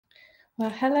Well,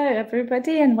 hello,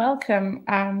 everybody, and welcome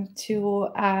to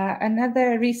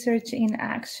another Research in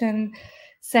Action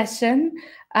session.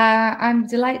 I'm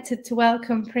delighted to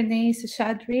welcome Pranay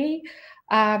Seshadri,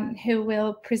 who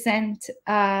will present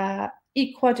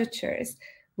Equadratures,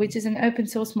 which is an open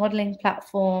source modeling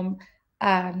platform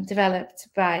developed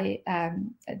by a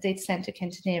data-centric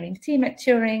engineering team at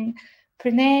Turing.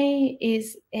 Pranay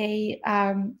is a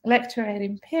lecturer at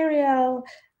Imperial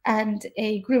and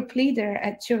a group leader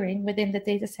at Turing within the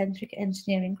data-centric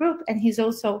engineering group. And he's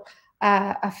also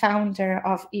a founder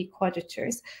of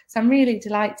Equadratures. So I'm really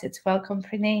delighted to welcome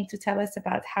Pranay to tell us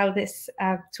about how this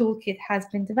toolkit has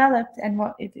been developed and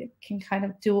what it can kind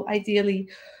of do ideally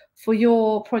for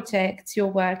your projects, your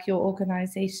work, your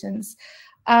organizations.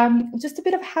 Just a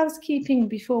bit of housekeeping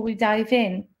before we dive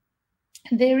in.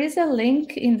 There is a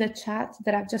link in the chat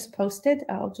that I've just posted.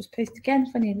 I'll just paste again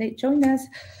for any late joiners.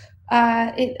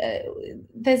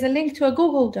 There's a link to a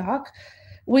Google Doc,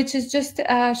 which is just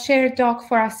a shared doc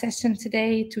for our session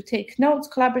today to take notes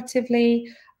collaboratively.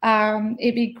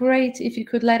 It'd be great if you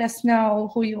could let us know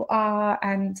who you are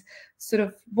and sort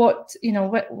of what's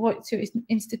your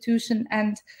institution,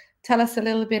 and tell us a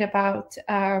little bit about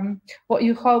what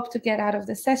you hope to get out of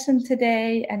the session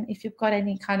today. And if you've got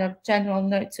any kind of general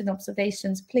notes and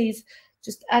observations, please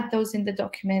just add those in the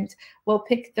document. We'll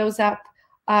pick those up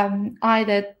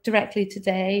either directly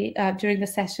today during the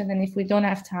session, and if we don't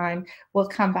have time, we'll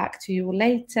come back to you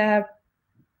later.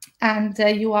 And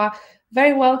you are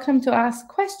very welcome to ask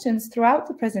questions throughout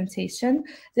the presentation.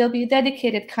 There'll be a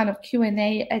dedicated kind of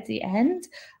Q&A at the end,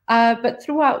 but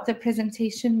throughout the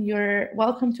presentation, you're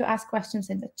welcome to ask questions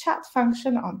in the chat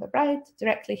function on the right,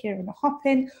 directly here in the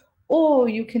Hopin, or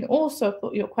you can also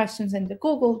put your questions in the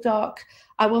Google Doc.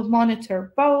 I will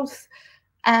monitor both.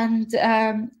 And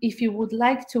if you would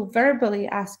like to verbally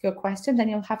ask your question, then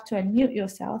you'll have to unmute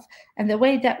yourself. And the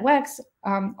way that works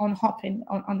on Hopin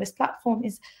on this platform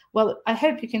is, well, I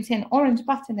hope you can see an orange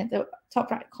button at the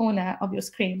top right corner of your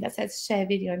screen that says share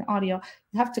video and audio.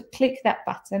 You have to click that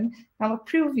button. I'll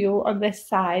approve you on this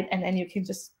side, and then you can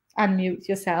just unmute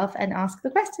yourself and ask the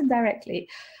question directly.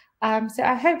 So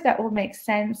I hope that all makes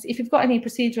sense. If you've got any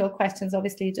procedural questions,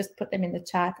 obviously just put them in the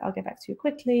chat. I'll get back to you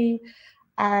quickly.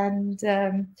 And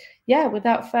yeah,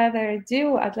 without further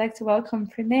ado, I'd like to welcome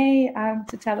Pranay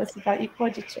to tell us about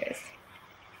Equadratures.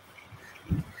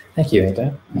 Thank you,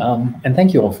 Ada. And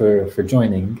thank you all for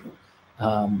joining.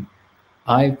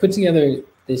 I put together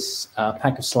this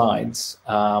pack of slides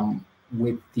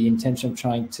with the intention of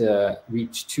trying to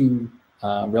reach two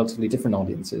relatively different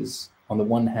audiences. On the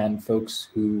one hand, folks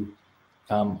who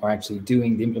are actually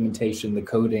doing the implementation, the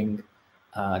coding,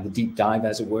 the deep dive,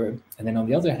 as it were. And then on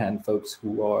the other hand, folks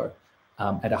who are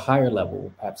at a higher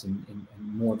level, perhaps in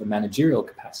more of a managerial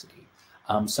capacity,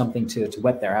 something to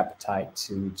whet their appetite,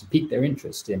 to pique their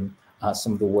interest in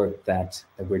some of the work that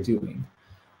we're doing.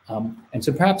 And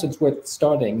so perhaps it's worth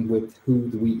starting with who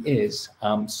the we is.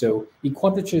 So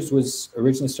Equadratures was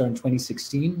originally started in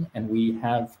 2016, and we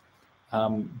have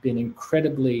been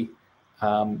incredibly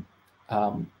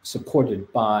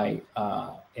supported by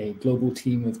a global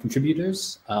team of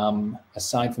contributors,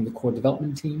 aside from the core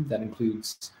development team that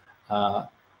includes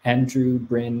Andrew,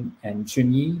 Bryn, and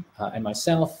Chunyi, and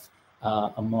myself,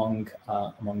 among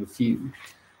the few.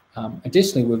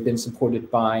 Additionally, we've been supported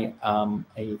by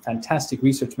a fantastic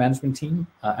research management team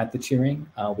at the Turing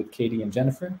with Katie and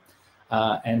Jennifer.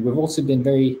 And we've also been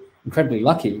incredibly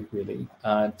lucky, really,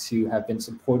 to have been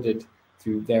supported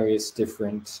through various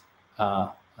different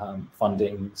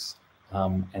fundings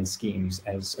and schemes,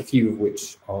 as a few of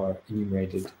which are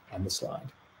enumerated on the slide.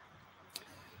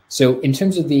 So in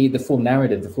terms of the full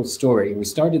narrative, the full story, we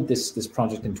started this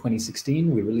project in 2016.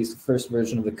 We released the first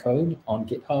version of the code on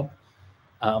GitHub.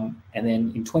 And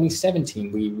then in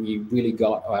 2017, we really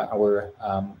got our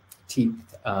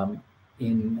teeth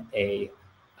in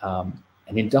an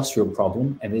industrial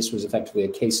problem. And this was effectively a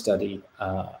case study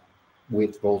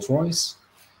with Rolls-Royce.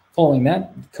 Following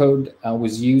that, code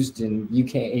was used in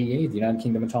UK AEA, the United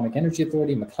Kingdom Atomic Energy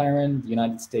Authority, McLaren, the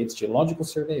United States Geological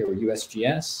Survey, or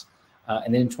USGS.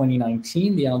 And then in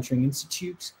 2019, the Alan Turing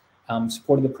Institute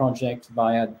supported the project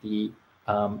via the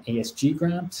ASG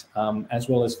grant, as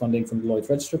well as funding from the Lloyd's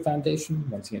Register Foundation,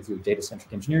 once again through the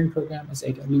data-centric engineering program, as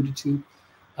Ada alluded to.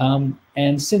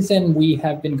 And since then, we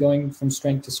have been going from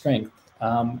strength to strength.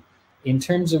 In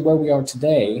terms of where we are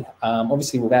today,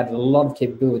 obviously we've added a lot of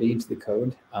capability into the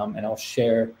code, and I'll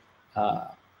share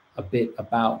a bit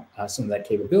about some of that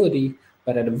capability.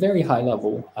 But at a very high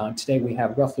level, today we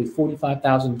have roughly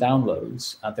 45,000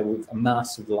 downloads that we've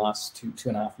amassed over the last two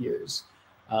and a half years.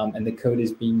 And the code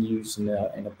is being used in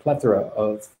a plethora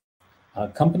of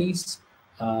companies,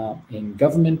 in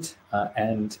government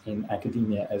and in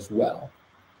academia as well.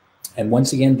 And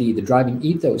once again, the driving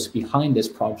ethos behind this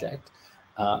project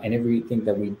and everything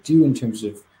that we do in terms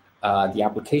of the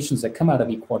applications that come out of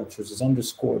Equadratures is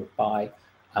underscored by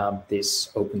this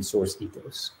open source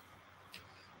ethos.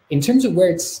 In terms of where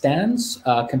it stands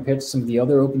compared to some of the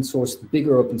other open source,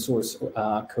 bigger open source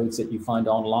codes that you find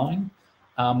online,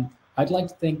 I'd like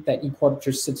to think that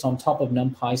Equadratures sits on top of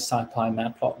NumPy, SciPy,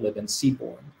 Matplotlib, and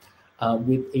Seaborn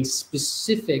with a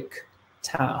specific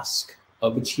task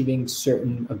of achieving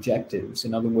certain objectives.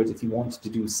 In other words, if you wanted to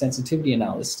do a sensitivity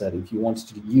analysis study, if you wanted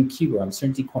to do UQ or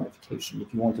uncertainty quantification,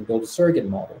 if you want to build a surrogate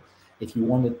model, if you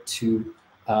wanted to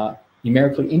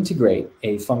numerically integrate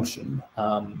a function,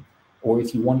 or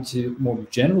if you want to more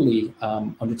generally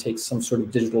undertake some sort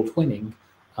of digital twinning,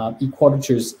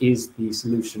 Equadratures is the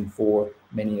solution for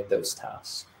many of those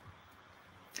tasks.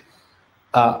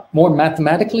 More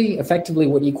mathematically, effectively,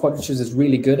 what Equadratures is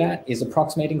really good at is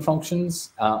approximating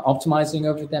functions, optimizing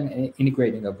over them, and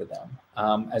integrating over them,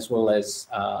 as well as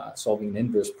solving an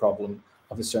inverse problem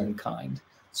of a certain kind.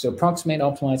 So approximate,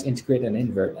 optimize, integrate, and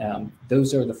invert.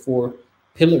 Those are the four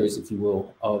pillars, if you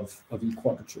will, of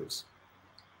Equadratures.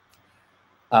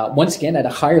 Once again, at a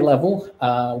higher level,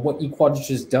 what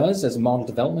Equadratures does as a model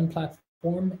development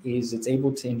platform is it's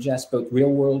able to ingest both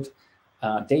real-world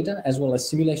data as well as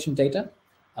simulation data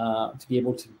to be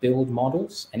able to build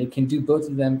models, and it can do both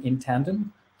of them in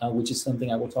tandem, which is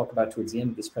something I will talk about towards the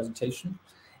end of this presentation.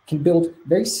 It can build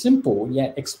very simple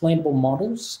yet explainable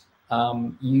models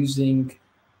using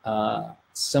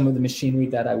some of the machinery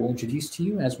that I will introduce to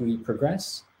you as we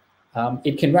progress.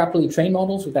 It can rapidly train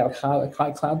models without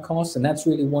high cloud costs, and that's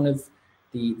really one of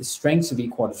the strengths of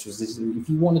Equadratures. Is if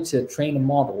you wanted to train a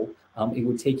model, it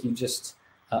would take you just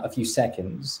a few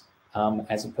seconds,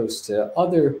 as opposed to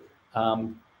other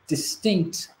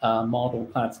distinct model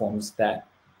platforms that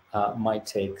might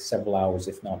take several hours,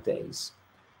 if not days.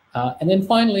 And then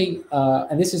finally,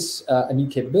 and this is a new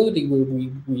capability where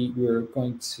we're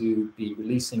going to be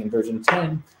releasing in version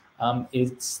 10,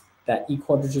 it's that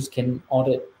Equadratures can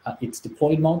audit its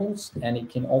deployed models, and it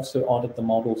can also audit the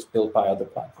models built by other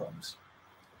platforms.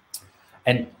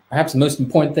 And perhaps the most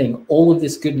important thing, all of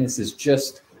this goodness is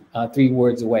just 3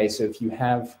 words away. So if you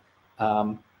have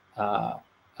a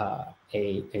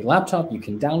laptop, you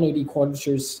can download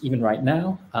Equadratures even right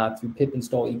now through pip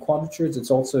install Equadratures.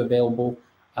 It's also available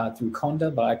through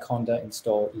Conda by Conda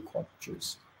install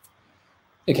Equadratures.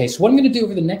 Okay, so what I'm going to do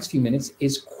over the next few minutes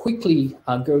is quickly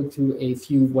go through a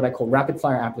few what I call rapid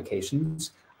fire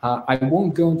applications. I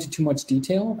won't go into too much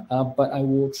detail, but I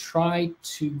will try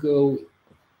to go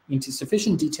into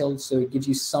sufficient detail so it gives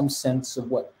you some sense of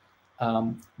what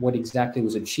exactly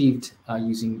was achieved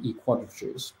using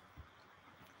Equadratures.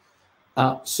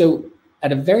 So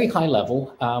at a very high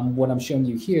level, what I'm showing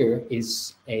you here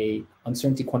is a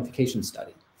uncertainty quantification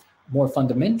study. More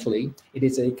fundamentally, it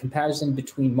is a comparison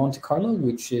between Monte Carlo,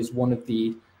 which is one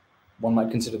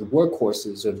might consider the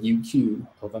workhorses of UQ,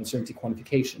 of uncertainty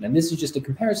quantification. And this is just a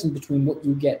comparison between what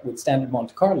you get with standard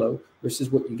Monte Carlo versus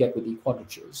what you get with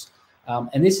Equadratures.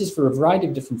 And this is for a variety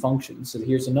of different functions. So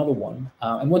here's another one.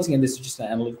 And once again, this is just an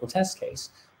analytical test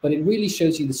case, but it really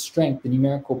shows you the strength, the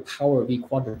numerical power of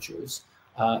Equadratures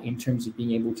in terms of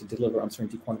being able to deliver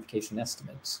uncertainty quantification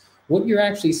estimates. What you're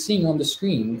actually seeing on the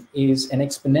screen is an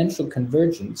exponential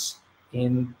convergence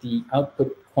in the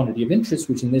output quantity of interest,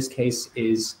 which in this case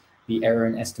is the error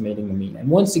in estimating the mean. And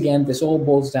once again, this all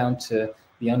boils down to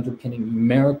the underpinning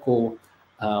numerical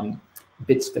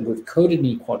bits that we've coded in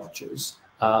Equadratures,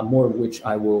 more of which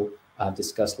I will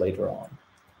discuss later on.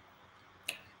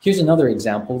 Here's another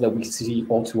example that we see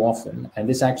all too often, and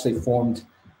this actually formed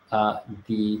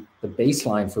the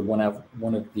baseline for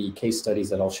one of the case studies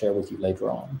that I'll share with you later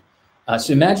on.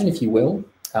 So imagine, if you will,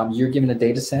 you're given a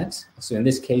data set. So in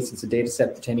this case, it's a data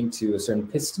set pertaining to a certain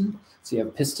piston. So you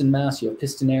have piston mass, you have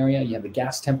piston area, you have the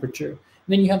gas temperature, and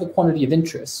then you have the quantity of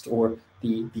interest, or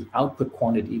the output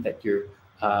quantity that you're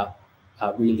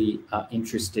really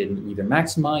interested in either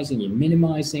maximizing, in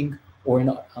minimizing, or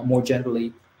in more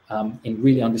generally in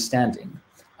really understanding.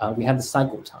 We have the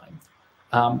cycle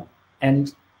time.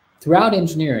 And throughout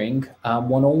engineering,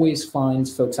 one always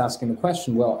finds folks asking the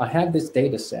question, well, I have this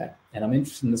data set and I'm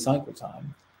interested in the cycle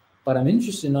time, but I'm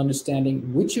interested in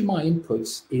understanding which of my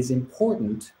inputs is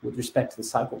important with respect to the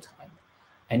cycle time.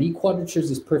 And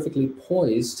Equadratures is perfectly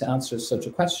poised to answer such a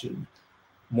question.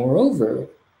 Moreover,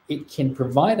 it can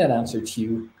provide that answer to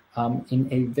you in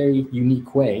a very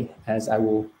unique way, as I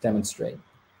will demonstrate.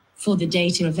 For the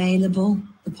data available,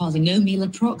 the polynomial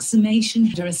approximation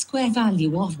had a square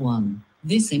value of 1.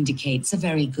 This indicates a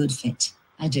very good fit.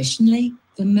 Additionally,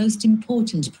 the most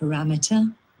important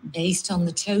parameter, based on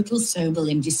the total Sobel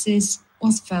indices,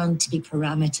 was found to be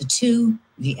parameter 2,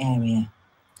 the area.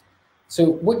 So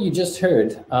what you just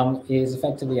heard is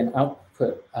effectively an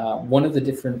output, one of the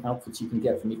different outputs you can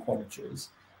get from Equadratures.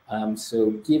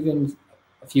 So given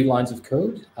a few lines of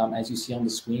code, as you see on the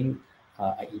screen,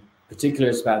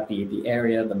 particulars about the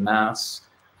area, the mass,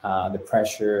 the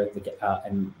pressure,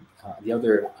 and the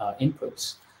other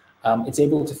inputs, it's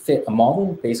able to fit a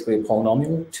model, basically a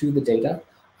polynomial, to the data.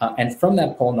 And from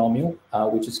that polynomial,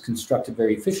 which is constructed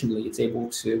very efficiently, it's able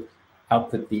to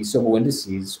output the Sobel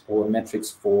indices or metrics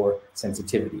for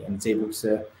sensitivity. And it's able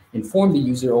to inform the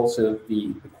user also of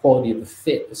the quality of the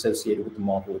fit associated with the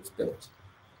model it's built.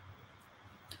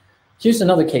 Here's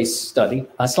another case study,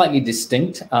 slightly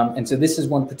distinct. And so this is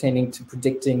one pertaining to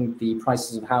predicting the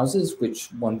prices of houses, which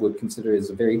one would consider as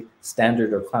a very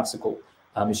standard or classical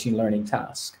machine learning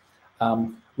task.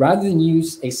 Rather than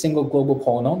use a single global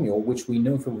polynomial, which we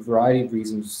know for a variety of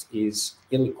reasons is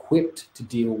ill-equipped to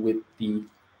deal with the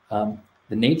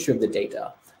nature of the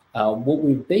data, what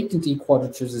we've baked into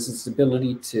Equadratures is its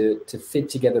ability to fit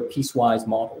together piecewise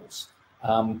models.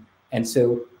 And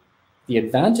so the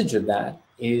advantage of that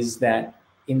is that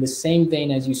in the same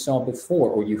vein as you saw before,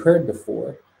 or you heard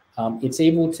before, it's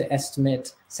able to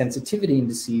estimate sensitivity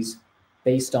indices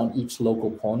based on each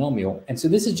local polynomial. And so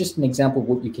this is just an example of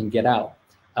what you can get out.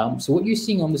 So what you're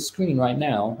seeing on the screen right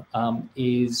now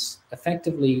is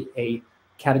effectively a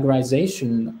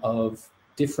categorization of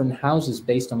different houses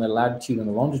based on the latitude and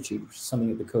the longitude, which is something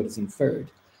that the code has inferred.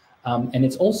 And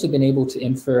it's also been able to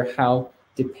infer how,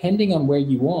 depending on where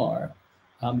you are,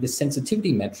 the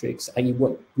sensitivity metrics, i.e.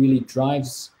 what really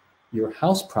drives your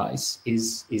house price,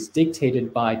 is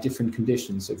dictated by different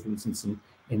conditions. So for instance,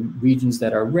 in regions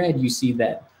that are red, you see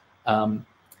that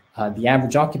the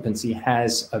average occupancy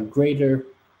has a greater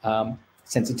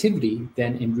sensitivity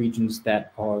than in regions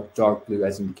that are dark blue,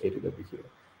 as indicated over here.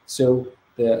 So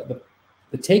the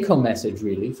take-home message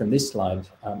really from this slide,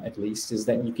 at least, is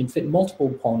that you can fit multiple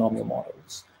polynomial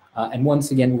models. And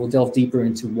once again, we'll delve deeper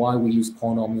into why we use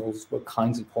polynomials, what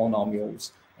kinds of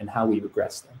polynomials, and how we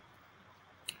regress them.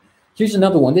 Here's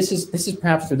another one. This is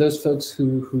perhaps for those folks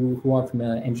who are from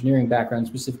an engineering background,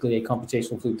 specifically a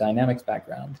computational fluid dynamics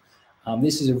background.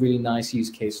 This is a really nice use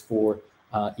case for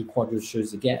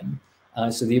Equadratures again.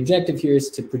 So the objective here is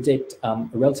to predict a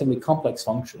relatively complex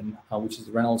function, which is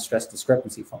the Reynolds stress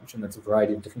discrepancy function. That's a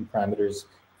variety of different parameters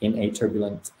in a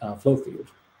turbulent flow field.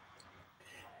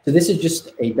 So this is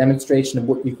just a demonstration of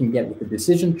what you can get with a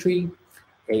decision tree,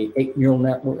 an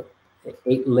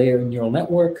 8-layer neural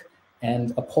network,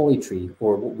 and a polytree,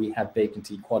 or what we have baked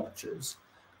into Equadratures.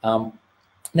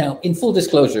 Now, in full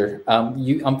disclosure,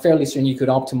 I'm fairly certain you could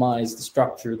optimize the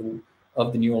structure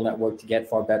of the neural network to get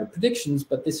far better predictions,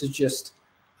 but this is just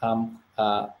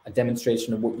a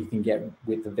demonstration of what you can get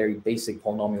with a very basic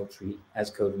polynomial tree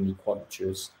as coded in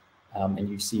Equadratures. And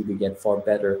you see we get far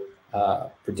better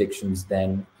predictions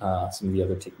than some of the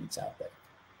other techniques out there.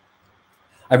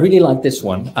 I really like this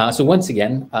one. So once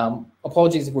again,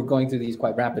 apologies if we're going through these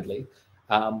quite rapidly,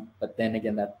 but then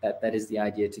again, that is the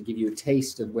idea, to give you a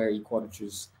taste of where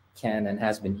Equadratures can and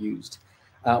has been used.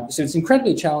 So it's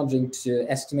incredibly challenging to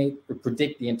estimate or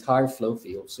predict the entire flow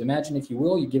field. So imagine, if you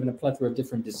will, you're given a plethora of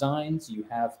different designs. You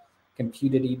have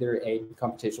computed either a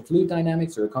computational fluid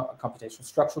dynamics or a computational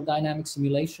structural dynamics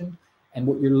simulation. And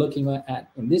what you're looking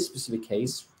at in this specific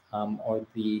case are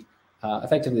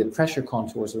effectively the pressure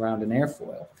contours around an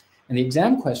airfoil. And the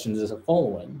exam questions is the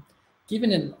following.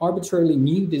 Given an arbitrarily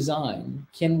new design,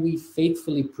 can we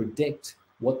faithfully predict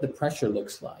what the pressure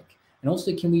looks like? And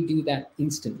also, can we do that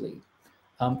instantly?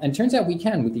 And turns out we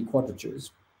can with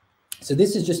Equadratures. So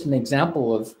this is just an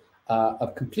example of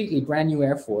a completely brand new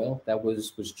airfoil that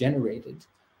was generated.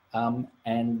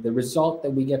 And the result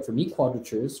that we get from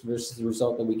Equadratures versus the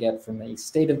result that we get from a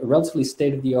relatively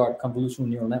state-of-the-art convolutional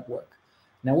neural network.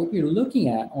 Now, what you're looking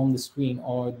at on the screen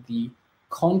are the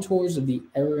contours of the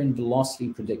error and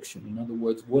velocity prediction. In other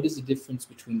words, what is the difference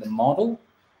between the model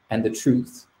and the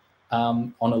truth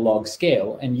on a log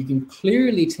scale? And you can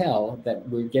clearly tell that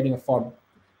we're getting a far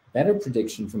better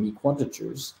prediction from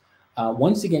Equadratures,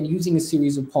 once again, using a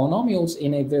series of polynomials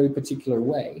in a very particular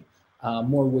way,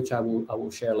 more of which I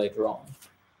will share later on.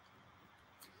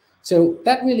 So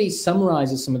that really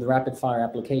summarizes some of the rapid fire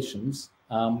applications,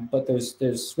 but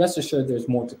there's rest assured there's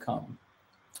more to come.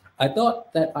 I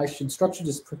thought that I should structure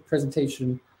this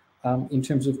presentation in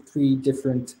terms of 3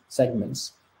 different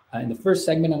segments. In the first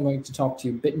segment, I'm going to talk to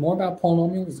you a bit more about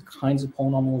polynomials, the kinds of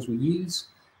polynomials we use,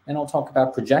 and I'll talk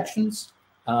about projections,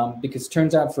 because it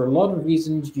turns out for a lot of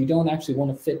reasons, you don't actually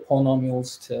want to fit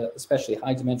polynomials to especially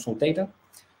high dimensional data.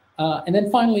 And then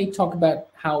finally, talk about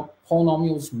how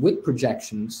polynomials with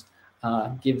projections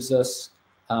gives us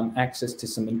access to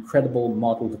some incredible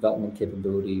model development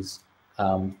capabilities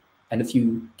and a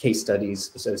few case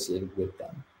studies associated with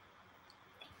them.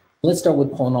 Let's start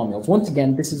with polynomials. Once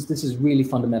again, this is really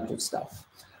fundamental stuff.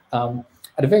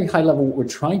 At a very high level, what we're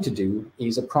trying to do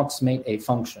is approximate a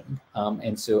function.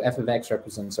 And so f of x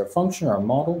represents our function, our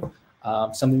model,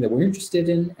 something that we're interested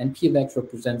in, and p of x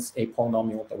represents a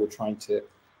polynomial that we're trying to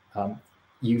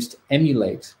use to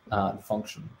emulate the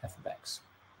function f of x.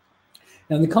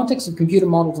 Now, in the context of computer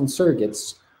models and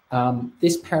surrogates,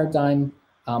 this paradigm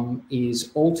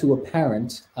is all too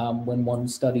apparent when one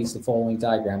studies the following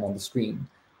diagram on the screen.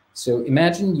 So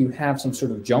imagine you have some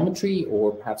sort of geometry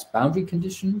or perhaps boundary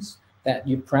conditions that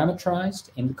you've parameterized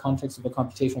in the context of a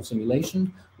computational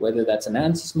simulation, whether that's an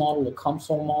ANSYS model, a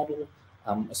COMSOL model,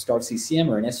 a star CCM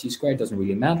or an SU squared, doesn't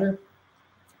really matter.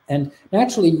 And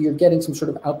naturally, you're getting some sort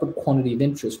of output quantity of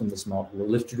interest from this model, the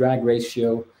lift-to-drag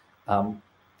ratio,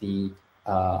 the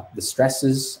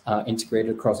stresses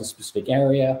integrated across a specific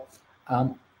area.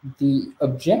 The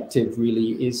objective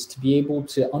really is to be able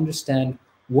to understand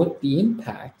what the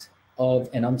impact of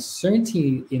an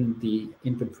uncertainty in the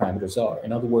input parameters are.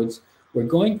 In other words, we're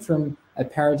going from a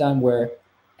paradigm where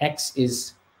x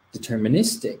is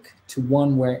deterministic to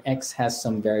one where x has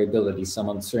some variability, some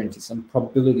uncertainty, some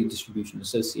probability distribution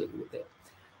associated with it.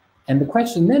 And the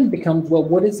question then becomes, well,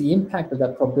 what is the impact of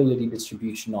that probability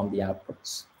distribution on the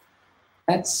outputs?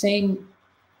 That same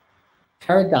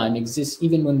paradigm exists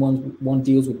even when one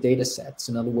deals with data sets.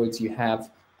 In other words, you have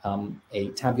a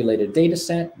tabulated data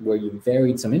set where you've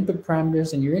varied some input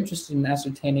parameters and you're interested in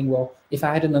ascertaining, well, if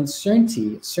I had an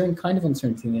uncertainty, a certain kind of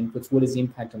uncertainty in inputs, what is the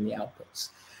impact on the outputs?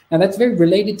 Now, that's very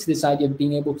related to this idea of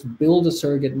being able to build a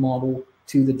surrogate model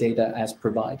to the data as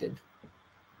provided.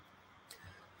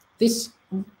 This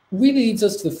really leads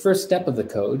us to the first step of the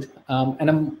code.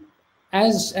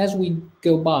 As we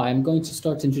go by, I'm going to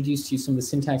start to introduce to you some of the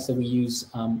syntax that we use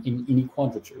in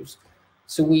Equadratures.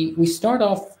 So we start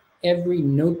off every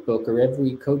notebook or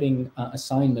every coding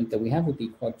assignment that we have with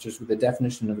Equadratures with a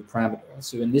definition of a parameter.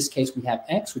 So in this case, we have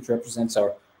x, which represents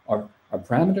our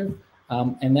parameter,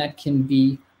 and that can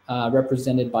be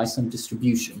represented by some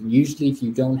distribution. Usually, if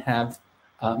you don't have,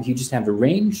 if you just have a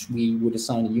range, we would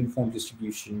assign a uniform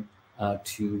distribution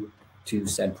to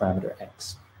said parameter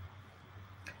x.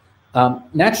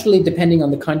 Naturally, depending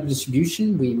on the kind of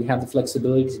distribution, we have the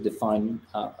flexibility to define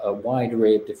a wide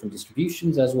array of different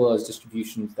distributions, as well as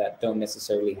distributions that don't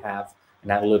necessarily have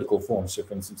an analytical form. So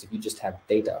for instance, if you just have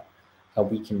data,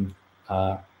 we can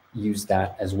use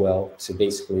that as well to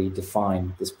basically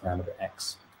define this parameter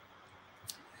x.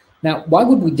 Now, why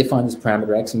would we define this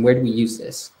parameter x and where do we use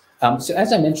this? So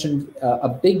as I mentioned, a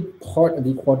big part of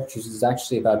the Equadratures is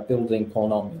actually about building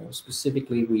polynomials.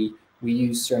 Specifically, we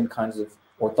use certain kinds of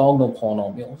orthogonal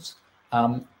polynomials.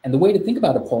 And the way to think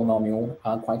about a polynomial,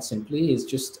 quite simply, is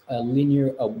just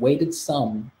a weighted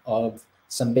sum of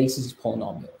some basis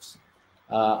polynomials.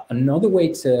 Another way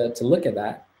to look at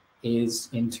that is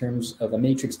in terms of a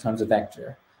matrix times a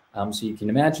vector. So you can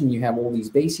imagine you have all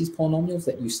these basis polynomials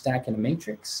that you stack in a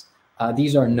matrix.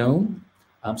 These are known,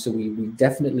 so we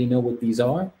definitely know what these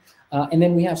are. And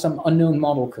then we have some unknown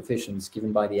model coefficients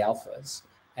given by the alphas.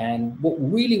 And what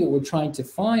we're trying to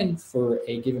find for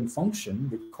a given function,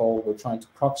 we're trying to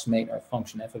approximate our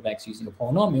function f of x using a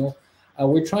polynomial,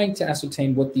 we're trying to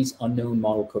ascertain what these unknown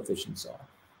model coefficients are.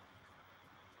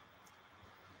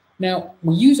 Now,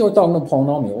 we use orthogonal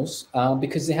polynomials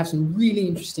because they have some really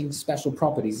interesting special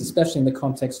properties, especially in the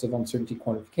context of uncertainty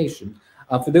quantification.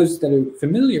 For those that are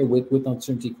familiar with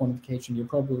uncertainty quantification, you're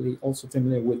probably also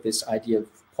familiar with this idea of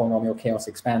polynomial chaos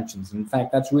expansions. And in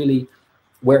fact, that's really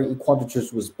where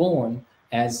Equadratures was born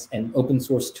as an open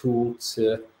source tool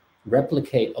to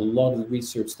replicate a lot of the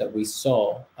research that we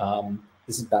saw,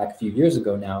 this is back a few years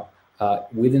ago now,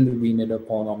 within the remit of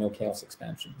polynomial chaos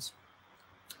expansions.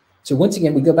 So once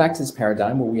again, we go back to this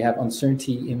paradigm where we have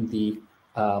uncertainty in the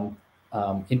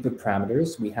input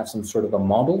parameters. We have some sort of a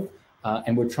model,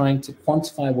 and we're trying to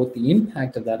quantify what the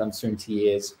impact of that uncertainty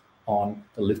is on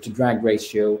the lift-to-drag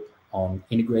ratio, on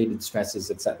integrated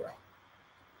stresses, etc.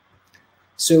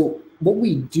 So what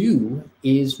we do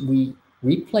is we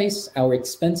replace our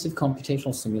expensive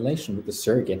computational simulation with a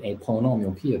surrogate, a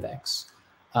polynomial p of x,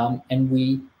 and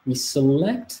we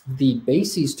select the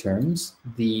basis terms,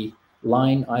 the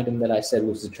line item that I said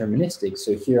was deterministic.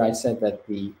 So here I said that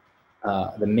the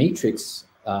matrix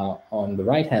on the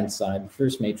right-hand side, the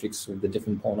first matrix of the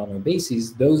different polynomial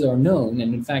bases, those are known,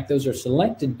 and in fact, those are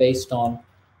selected based on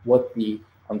what the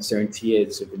uncertainty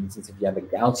is. So for instance, if you have a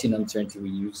Gaussian uncertainty, we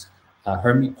use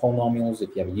Hermite polynomials.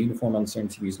 If you have a uniform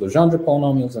uncertainty, we use Legendre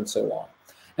polynomials, and so on.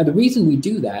 And the reason we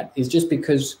do that is just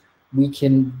because we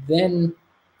can then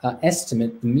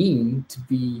estimate the mean to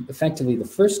be effectively the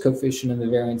first coefficient and the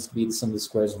variance to be the sum of the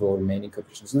squares of all remaining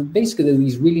coefficients. And basically, there are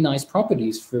these really nice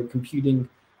properties for computing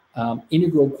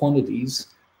integral quantities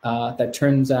that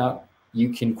turns out you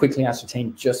can quickly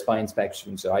ascertain just by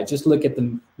inspection. So I just look at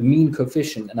the mean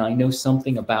coefficient and I know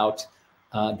something about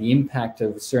the impact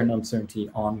of a certain uncertainty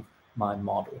on my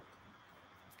model.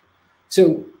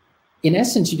 So in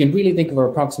essence, you can really think of our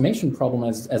approximation problem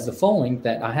as the following,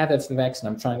 that I have f of x and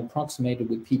I'm trying to approximate it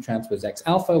with p transpose x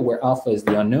alpha, where alpha is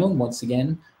the unknown. Once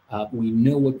again, we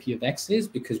know what p of x is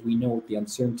because we know what the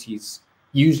uncertainties,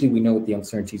 usually we know what the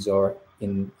uncertainties are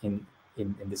in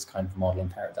this kind of modeling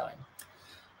paradigm.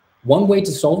 One way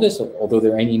to solve this, although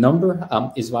there are any number,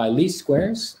 is via least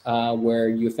squares, where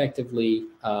you effectively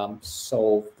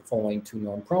solve the following two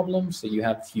known problems. So you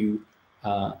have a few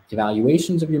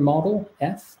evaluations of your model,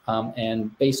 f,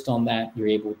 and based on that, you're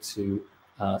able to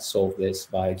solve this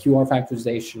by QR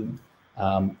factorization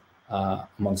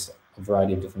amongst a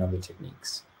variety of different other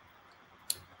techniques.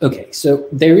 Okay, so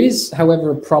there is,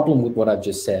 however, a problem with what I've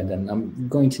just said, and I'm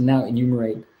going to now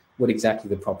enumerate what exactly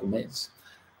the problem is.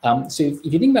 So if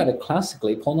you think about it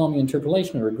classically, polynomial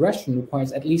interpolation or regression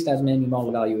requires at least as many model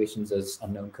evaluations as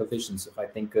unknown coefficients. If I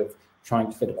think of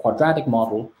trying to fit a quadratic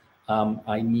model,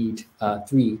 I need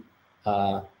 3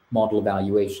 model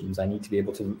evaluations. I need to be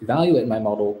able to evaluate my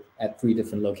model at 3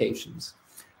 different locations.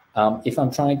 If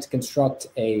I'm trying to construct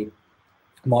a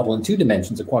model in 2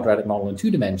 dimensions, a quadratic model in 2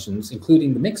 dimensions,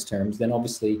 including the mixed terms, then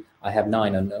obviously I have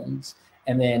 9 unknowns.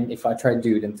 And then if I try to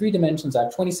do it in 3 dimensions, I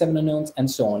have 27 unknowns, and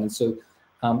so on. And so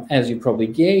as you probably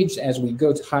gauged, as we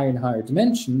go to higher and higher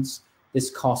dimensions,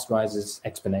 this cost rises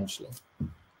exponentially,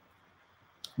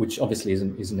 which obviously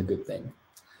isn't a good thing.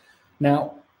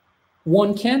 Now,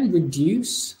 one can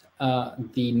reduce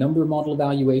the number of model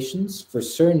evaluations for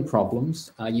certain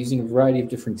problems using a variety of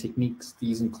different techniques.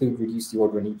 These include reduce the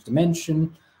order in each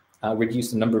dimension, reduce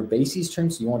the number of bases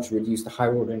terms. So you want to reduce the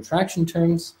higher order interaction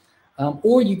terms,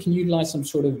 or you can utilize some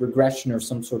sort of regression or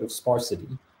some sort of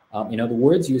sparsity. In other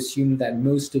words, you assume that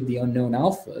most of the unknown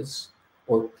alphas,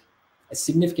 or a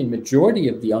significant majority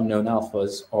of the unknown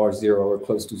alphas, are 0 or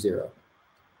close to 0.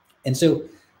 And so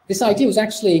this idea was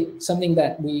actually something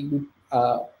that we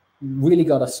really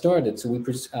got us started. So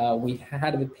we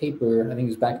had a paper, I think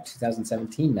it was back in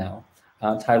 2017 now,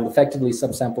 titled effectively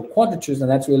subsampled quadratures, and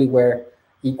that's really where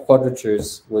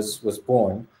Equadratures was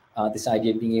born. This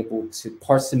idea of being able to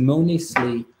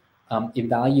parsimoniously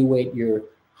evaluate your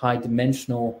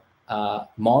high-dimensional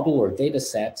model or data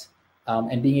set,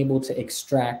 and being able to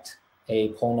extract a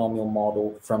polynomial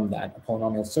model from that, a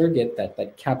polynomial surrogate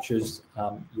that captures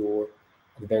the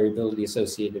variability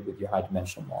associated with your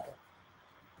high-dimensional model.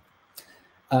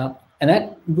 And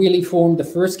that really formed the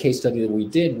first case study that we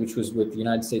did, which was with the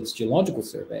United States Geological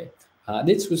Survey.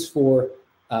 This was for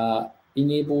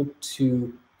being able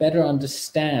to better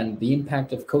understand the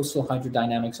impact of coastal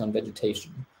hydrodynamics on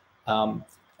vegetation.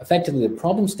 Effectively, the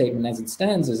problem statement as it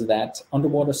stands is that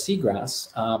underwater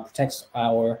seagrass protects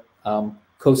our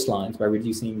coastlines by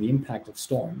reducing the impact of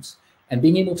storms. And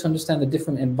being able to understand the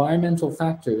different environmental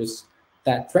factors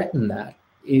that threaten that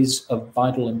is of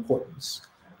vital importance.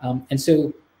 And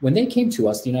so when they came to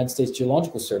us, the United States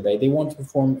Geological Survey, they wanted to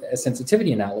perform a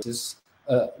sensitivity analysis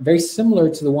very similar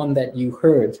to the one that you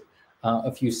heard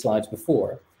a few slides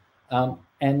before.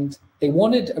 And they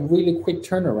wanted a really quick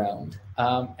turnaround.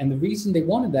 And the reason they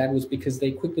wanted that was because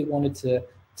they quickly wanted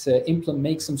to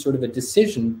make some sort of a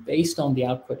decision based on the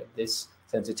output of this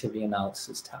sensitivity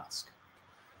analysis task.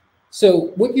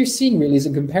 So what you're seeing really is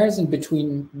a comparison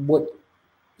between what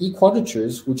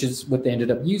Equadratures, which is what they ended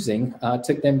up using,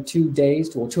 took them 2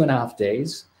 days, or 2.5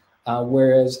 days,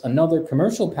 whereas another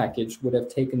commercial package would have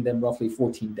taken them roughly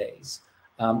 14 days.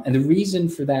 And the reason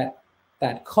for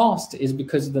that cost is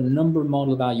because of the number of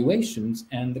model evaluations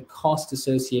and the cost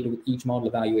associated with each model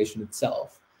evaluation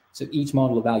itself. So each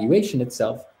model evaluation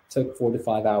itself took 4 to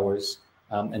 5 hours,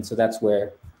 and so that's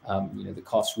where the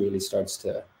cost really starts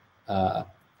to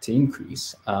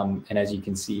increase. And as you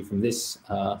can see from this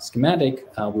schematic,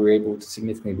 we were able to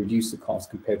significantly reduce the cost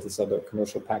compared to this other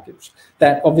commercial package.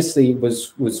 That obviously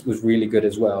was really good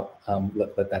as well.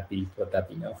 Let that be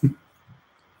known.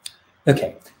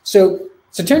 Okay, so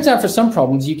it turns out for some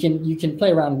problems you can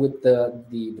play around with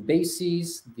the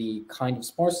bases, the kind of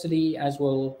sparsity as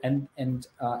well, and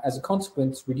as a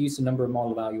consequence reduce the number of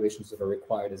model evaluations that are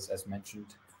required as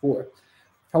mentioned before.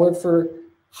 However, for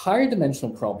higher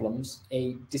dimensional problems,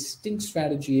 a distinct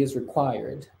strategy is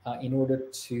required in order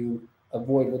to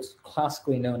avoid what's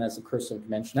classically known as the curse of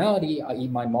dimensionality, i.e.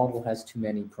 my model has too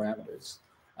many parameters.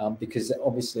 Because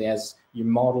obviously as your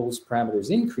model's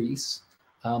parameters increase,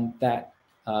 that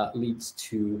leads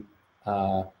to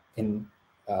a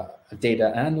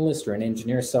data analyst or an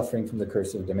engineer suffering from the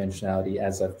curse of dimensionality,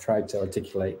 as I've tried to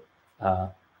articulate,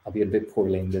 albeit a bit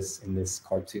poorly in this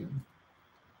cartoon.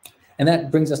 And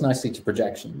that brings us nicely to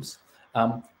projections.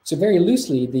 So very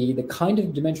loosely, the kind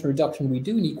of dimension reduction we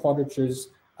do in Equadratures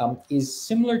is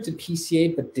similar to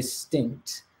PCA, but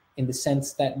distinct in the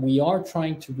sense that we are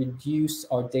trying to reduce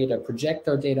our data, project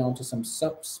our data onto some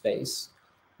subspace,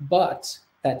 but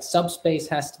that subspace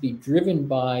has to be driven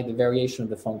by the variation of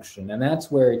the function. And that's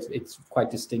where it's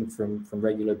quite distinct from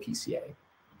regular PCA.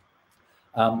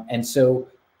 And so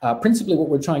principally what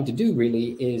we're trying to do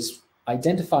really is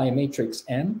identify a matrix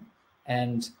M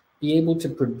and be able to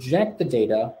project the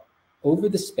data over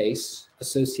the space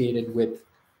associated with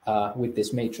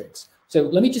this matrix. So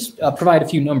let me just provide a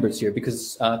few numbers here,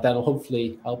 because that'll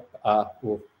hopefully help,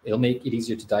 it'll make it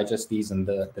easier to digest these in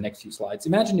the next few slides.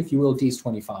 Imagine, if you will, D is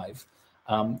 25.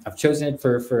 I've chosen it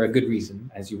for a good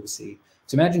reason, as you will see.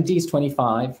 So imagine D is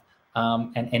 25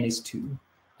 and N is 2.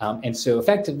 And so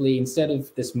effectively, instead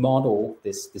of this model,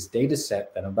 this data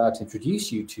set that I'm about to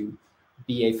introduce you to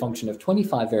be a function of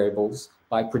 25 variables,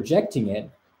 by projecting it,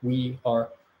 we're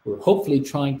hopefully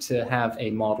trying to have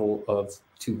a model of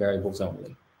 2 variables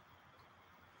only.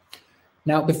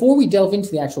 Now, before we delve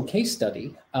into the actual case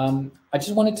study, I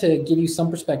just wanted to give you some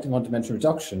perspective on dimension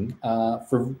reduction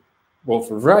for a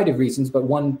variety of reasons, but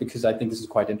one, because I think this is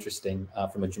quite interesting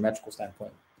from a geometrical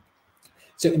standpoint.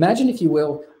 So imagine, if you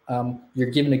will, you're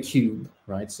given a cube,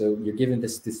 right? So you're given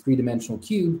this 3-dimensional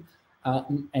cube,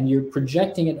 and you're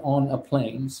projecting it on a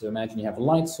plane. So imagine you have a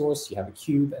light source, you have a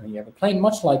cube, and then you have a plane,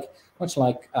 much like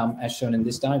as shown in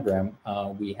this diagram.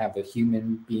 We have a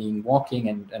human being walking,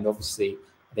 and obviously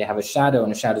they have a shadow,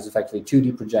 and a shadow is effectively a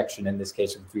 2D projection, in this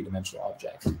case of a 3-dimensional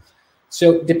object.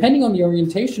 So depending on the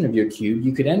orientation of your cube,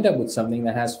 you could end up with something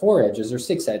that has 4 edges or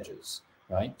 6 edges,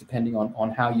 right? Depending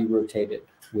on how you rotate it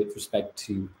with respect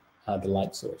to the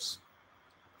light source.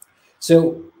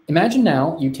 So imagine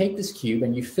now you take this cube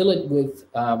and you fill it with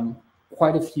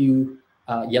quite a few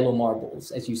yellow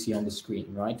marbles, as you see on the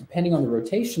screen, right? Depending on the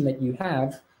rotation that you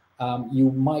have,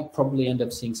 you might probably end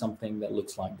up seeing something that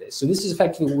looks like this. So this is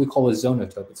effectively what we call a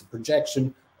zonotope. It's a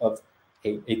projection of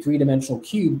a 3-dimensional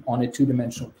cube on a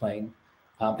 2-dimensional plane.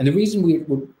 And the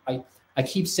reason I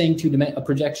keep saying a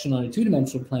projection on a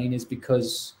 2-dimensional plane is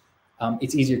because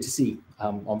it's easier to see.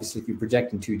 Obviously, if you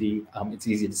project in 2D, it's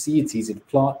easier to see, it's easy to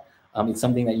plot. It's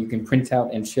something that you can print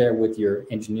out and share with your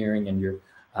engineering and your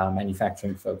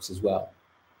manufacturing folks as well.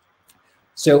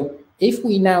 So if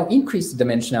we now increase the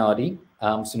dimensionality,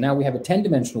 so now we have a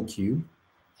 10-dimensional cube.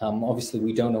 Obviously,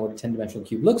 we don't know what a 10-dimensional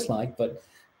cube looks like, but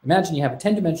imagine you have a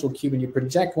 10-dimensional cube and you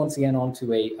project once again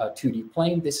onto a 2D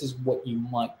plane. This is what you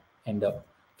might end up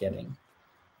getting.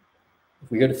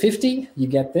 If we go to 50, you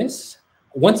get this.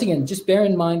 Once again, just bear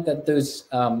in mind that those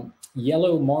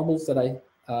yellow marbles that I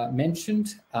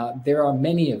mentioned, there are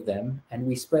many of them, and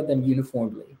we spread them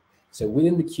uniformly. So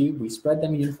within the cube, we spread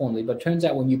them uniformly, but it turns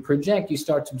out when you project, you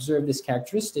start to observe this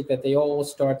characteristic that they all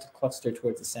start to cluster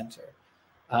towards the center.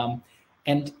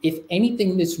 And if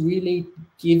anything, this really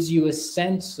gives you a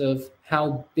sense of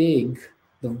how big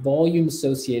the volume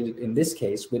associated, in this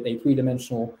case, with a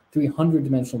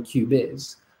 300-dimensional cube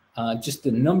is. Just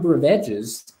the number of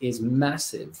edges is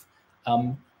massive.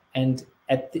 And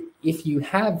if you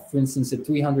have, for instance, a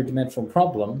 300-dimensional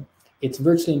problem, it's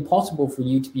virtually impossible for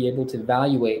you to be able to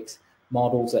evaluate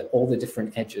models at all the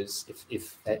different edges,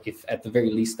 if at the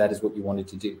very least that is what you wanted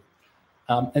to do.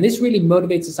 And this really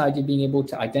motivates this idea of being able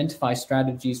to identify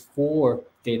strategies for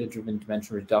data-driven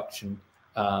dimension reduction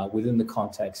within the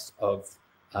context of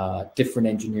different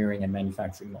engineering and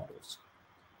manufacturing models.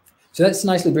 So that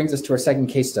nicely brings us to our second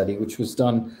case study, which was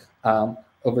done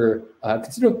over a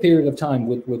considerable period of time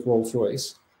with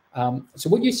Rolls-Royce. So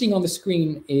what you're seeing on the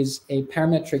screen is a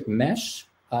parametric mesh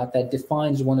that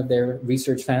defines one of their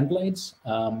research fan blades.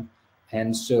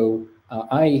 And so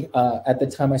at the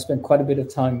time, I spent quite a bit of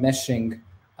time meshing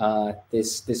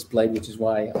this blade, which is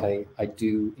why I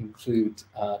do include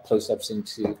close-ups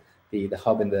into the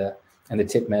hub and the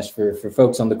tip mesh for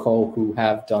folks on the call who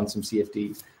have done some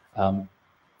CFD.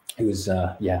 It was,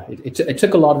 it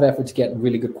took a lot of effort to get a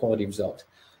really good quality result.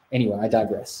 Anyway, I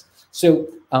digress. So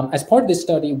as part of this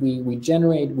study, we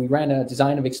ran a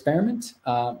design of experiment.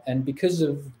 And because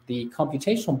of the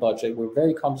computational budget, we're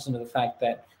very cognizant of the fact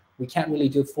that we can't really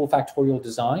do a full factorial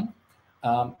design.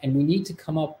 And we need to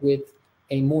come up with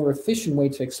a more efficient way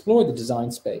to explore the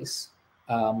design space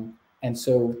And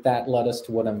so that led us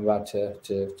to what I'm about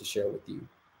to share with you.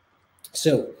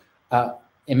 So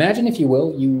imagine, if you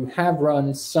will, you have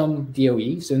run some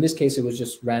DOE. So in this case, it was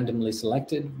just randomly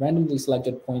selected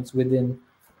points within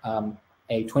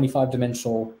a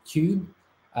 25-dimensional cube.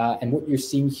 And what you're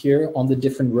seeing here on the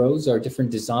different rows are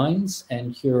different designs.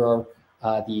 And here are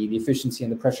the efficiency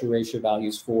and the pressure ratio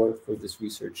values for this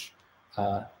research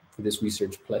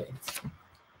plane.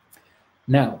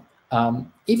 Now,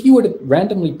 if you were to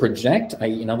randomly project,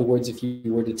 in other words, if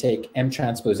you were to take M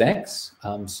transpose X,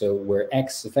 so where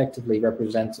X effectively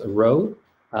represents a row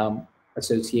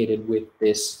associated with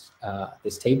this,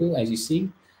 this table, as you see,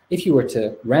 if you were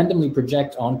to randomly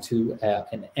project onto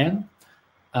an M,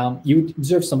 you would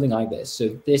observe something like this.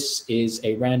 So this is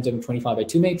a random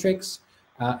 25×2 matrix,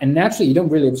 and naturally you don't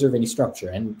really observe any structure,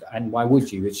 and why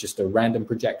would you? It's just a random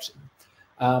projection.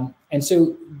 And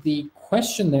so the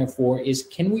question, therefore, is,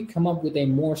 can we come up with a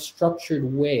more structured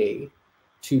way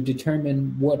to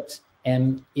determine what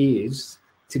M is,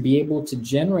 to be able to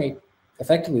generate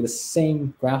effectively the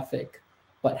same graphic,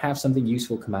 but have something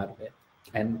useful come out of it?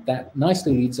 And that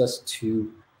nicely leads us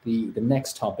to the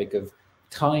next topic of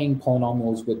tying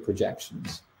polynomials with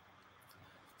projections.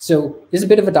 So this is a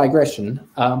bit of a digression,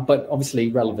 but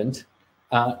obviously relevant.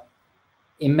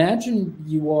 Imagine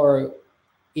you are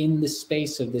in the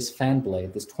space of this fan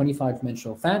blade, this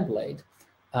 25-dimensional fan blade.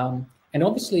 And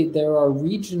obviously there are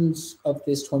regions of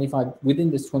this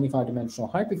within this 25-dimensional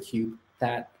hypercube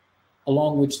that,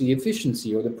 along which the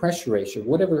efficiency or the pressure ratio,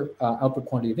 whatever output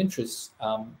quantity of interest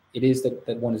it is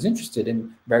that one is interested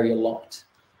in, vary a lot.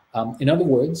 In other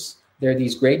words, there are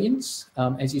these gradients,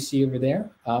 as you see over there,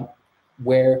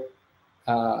 where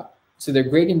so there are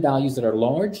gradient values that are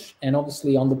large, and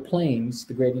obviously on the planes,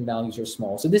 the gradient values are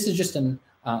small. So this is just an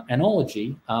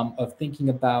analogy of thinking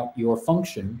about your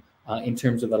function in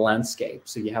terms of a landscape.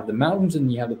 So you have the mountains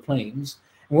and you have the plains.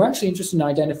 And we're actually interested in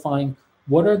identifying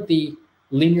what are the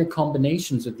linear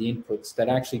combinations of the inputs that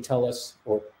actually tell us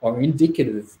or are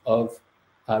indicative of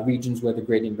regions where the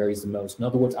gradient varies the most. In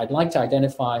other words, I'd like to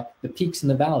identify the peaks and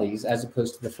the valleys as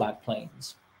opposed to the flat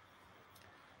plains.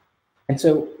 And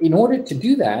so in order to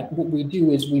do that, what we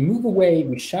do is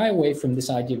we shy away from this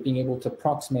idea of being able to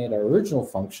approximate our original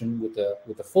function with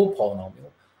a full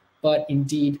polynomial. But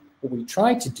indeed, what we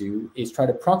try to do is try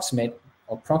to approximate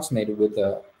it with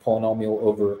a polynomial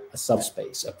over a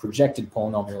subspace, a projected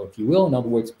polynomial, if you will. In other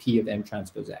words, P of M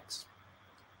transpose X.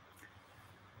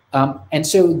 And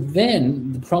so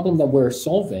then the problem that we're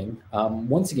solving,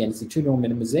 once again, is the two-norm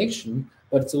minimization,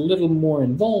 but it's a little more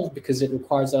involved because it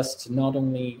requires us to not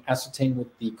only ascertain what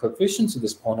the coefficients of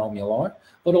this polynomial are,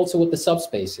 but also what the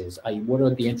subspace is, i.e. what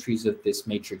are the entries of this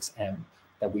matrix M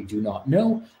that we do not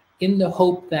know, in the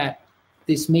hope that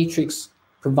this matrix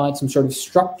provides some sort of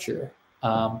structure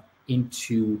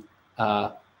into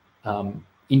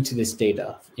this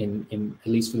data. At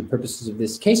least for the purposes of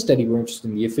this case study, we're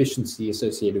interested in the efficiency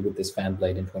associated with this fan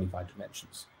blade in 25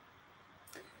 dimensions.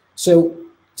 So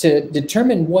to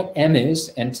determine what M is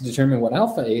and to determine what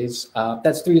alpha is,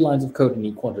 that's 3 lines of code in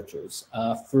Equadratures.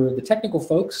 For the technical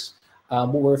folks,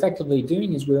 what we're effectively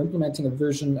doing is we're implementing a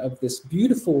version of this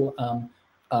beautiful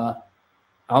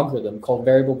algorithm called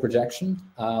variable projection,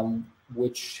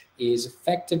 which is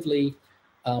effectively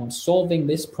solving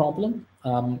this problem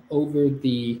over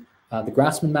the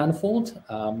Grassmann manifold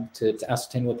to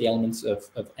ascertain what the elements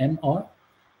of M are.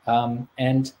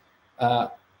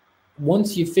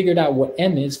 Once you've figured out what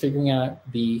M is, figuring out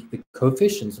the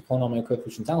coefficients, the polynomial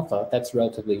coefficients alpha, that's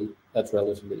relatively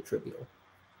trivial.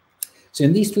 So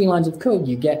in these 3 lines of code,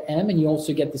 you get M and you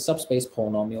also get the subspace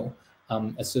polynomial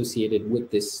associated with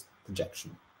this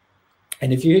projection.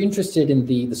 And if you're interested in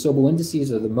the Sobel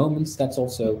indices or the moments, that's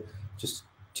also just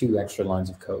 2 extra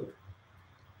lines of code.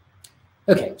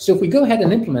 Okay, so if we go ahead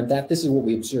and implement that, this is what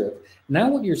we observe. Now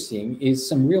what you're seeing is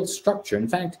some real structure. In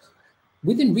fact,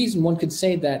 within reason, one could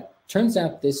say that turns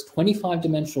out this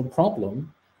 25-dimensional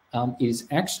problem is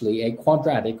actually a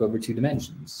quadratic over 2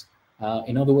 dimensions.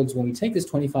 In other words, when we take this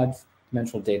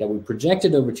 25-dimensional data, we project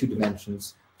it over 2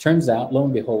 dimensions, turns out, lo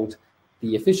and behold,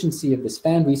 the efficiency of this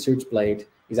fan research blade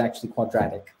is actually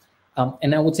quadratic.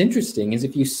 And now what's interesting is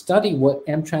if you study what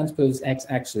M transpose X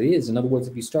actually is, in other words,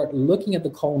 if you start looking at the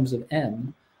columns of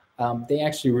M, they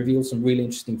actually reveal some really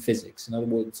interesting physics. In other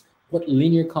words, what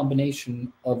linear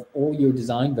combination of all your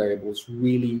design variables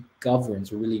really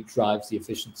governs or really drives the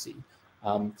efficiency.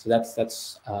 So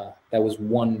that was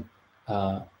one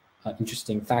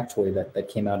interesting factoid that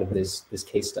came out of this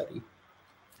case study.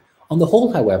 On the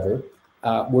whole, however,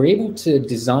 we're able to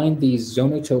design these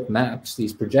zonotope maps,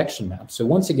 these projection maps. So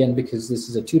once again, because this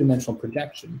is a 2-dimensional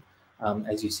projection,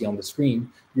 as you see on the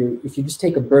screen. If you just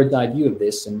take a bird's eye view of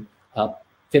this and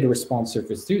fit a response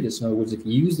surface through this, in other words, if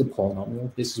you use the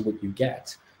polynomial, this is what you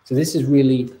get. So this is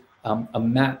really a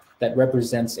map that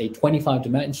represents a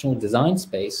 25-dimensional design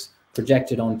space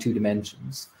projected on 2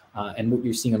 dimensions. And what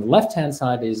you're seeing on the left-hand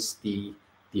side is the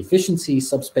efficiency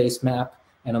subspace map,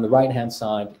 and on the right-hand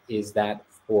side is that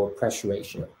for pressure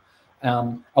ratio.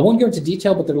 I won't go into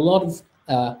detail, but there are a lot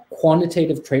of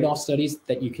quantitative trade-off studies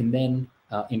that you can then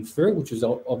infer, which is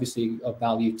obviously of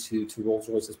value to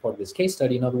Rolls-Royce as part of this case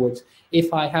study. In other words,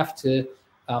 if I have to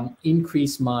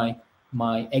increase my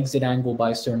exit angle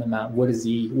by a certain amount, what is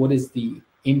the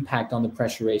impact on the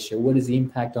pressure ratio? What is the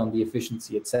impact on the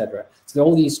efficiency, etc.? So there are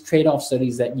all these trade-off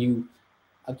studies that you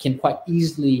can quite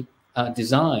easily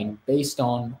design based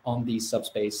on these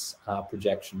subspace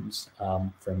projections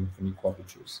from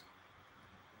Equadratures.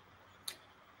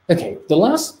 Okay, the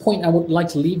last point I would like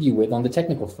to leave you with on the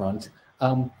technical front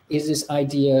is this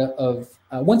idea of,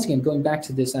 once again, going back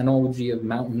to this analogy of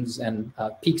mountains and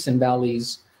peaks and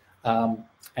valleys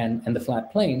and the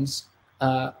flat plains.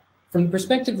 From the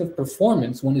perspective of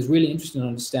performance, one is really interested in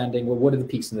understanding, well, what are the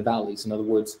peaks and the valleys? In other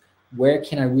words, where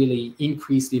can I really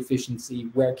increase the efficiency?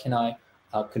 Where can I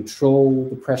control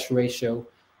the pressure ratio?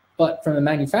 But from a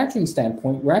manufacturing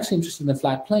standpoint, we're actually interested in the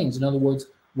flat plains. In other words,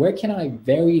 where can I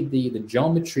vary the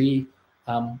geometry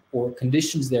or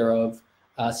conditions thereof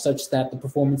such that the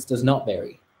performance does not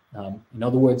vary? In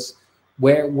other words,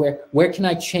 where can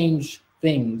I change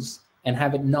things and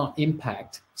have it not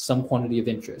impact some quantity of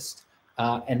interest?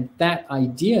 And that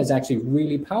idea is actually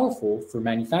really powerful for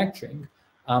manufacturing.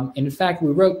 And in fact,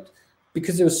 we wrote,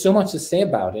 because there was so much to say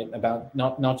about it, about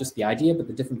not just the idea, but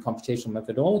the different computational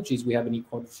methodologies we have in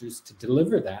Equadratures to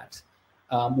deliver that.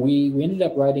 We ended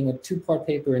up writing a 2-part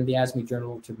paper in the ASME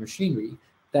Journal of Turbo Machinery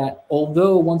that,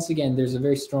 although once again, there's a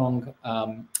very strong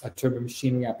turbo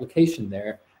machinery application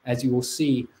there, as you will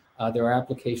see, there are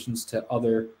applications to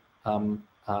other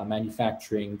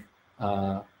manufacturing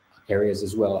areas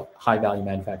as well, high-value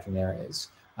manufacturing areas.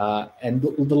 And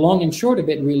the long and short of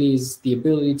it really is the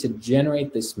ability to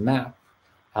generate this map,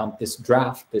 this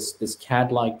draft, this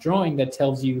CAD-like drawing that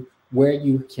tells you where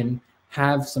you can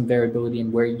have some variability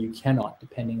and where you cannot,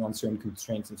 depending on certain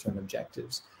constraints and certain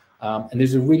objectives. And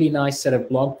there's a really nice set of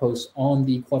blog posts on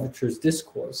the Equadratures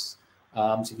discourse.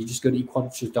 So if you just go to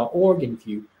equadratures.org, and if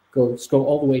you scroll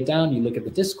all the way down, you look at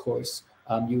the discourse,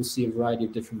 you'll see a variety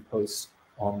of different posts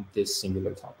on this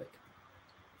singular topic.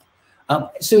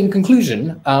 So in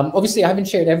conclusion, obviously I haven't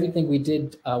shared everything we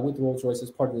did with Rolls-Royce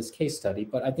as part of this case study,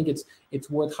 but I think it's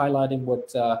worth highlighting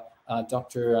what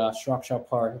Dr.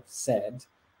 Shrokhshapar said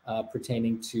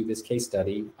pertaining to this case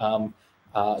study.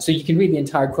 So you can read the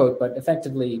entire quote, but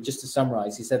effectively, just to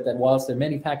summarize, he said that whilst there are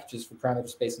many packages for parameter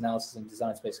space analysis and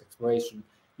design space exploration,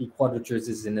 Equadratures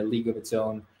is in a league of its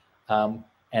own.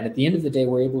 And at the end of the day,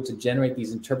 we're able to generate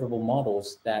these interpretable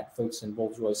models that folks in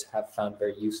Rolls-Royce have found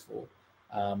very useful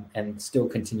and still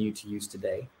continue to use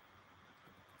today.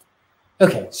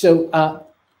 Okay, so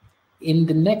in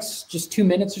the next just 2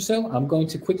 minutes or so, I'm going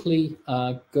to quickly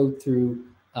go through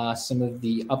some of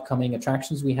the upcoming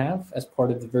attractions we have as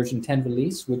part of the version 10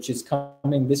 release, which is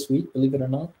coming this week, believe it or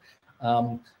not.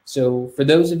 So for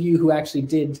those of you who actually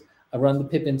did run the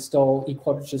pip install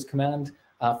Equadratures command,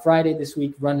 Friday this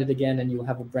week, run it again, and you'll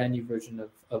have a brand new version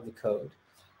of the code.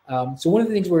 So one of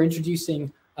the things we're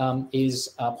introducing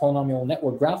is polynomial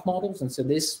network graph models. And so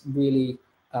this really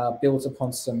builds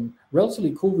upon some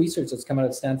relatively cool research that's come out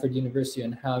of Stanford University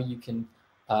on how you can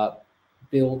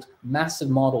build massive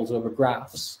models over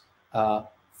graphs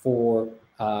for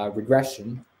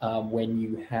regression when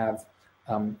you have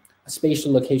a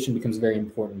spatial location becomes very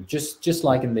important, just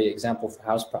like in the example for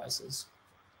house prices.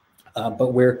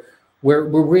 But we're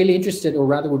really interested, or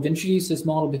rather we've introduced this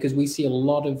model because we see a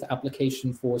lot of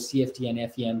application for CFD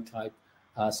and FEM type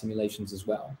simulations as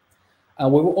well.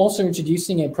 We're also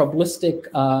introducing a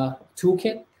probabilistic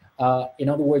toolkit. In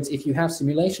other words, if you have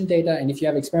simulation data and if you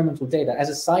have experimental data, as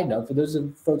a side note, for those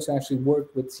of folks who actually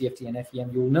work with CFD and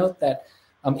FEM, you'll note that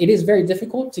it is very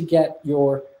difficult to get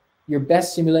your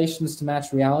best simulations to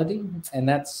match reality. And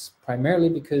that's primarily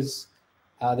because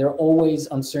there are always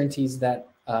uncertainties that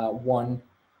one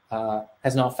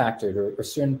has not factored, or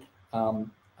certain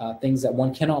things that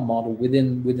one cannot model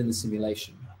within the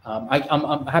simulation.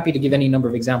 I'm happy to give any number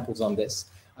of examples on this.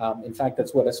 In fact,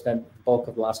 that's what I spent the bulk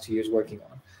of the last 2 years working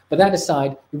on. But that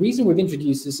aside, the reason we've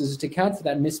introduced this is to account for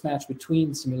that mismatch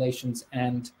between simulations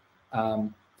and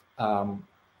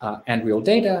real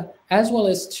data, as well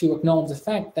as to acknowledge the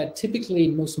fact that typically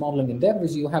in most modeling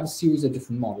endeavors, you'll have a series of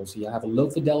different models. So you'll have a low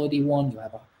fidelity one, you'll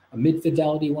have a mid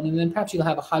fidelity one, and then perhaps you'll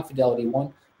have a high fidelity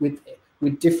one with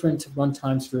with different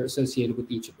runtimes for associated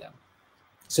with each of them.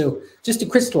 So just to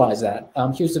crystallize that,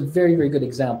 here's a very, very good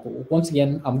example. Once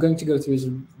again, I'm going to go through this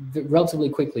relatively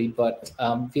quickly, but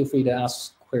feel free to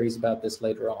ask queries about this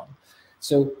later on.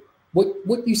 So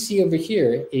what you see over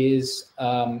here is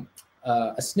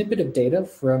a snippet of data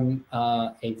from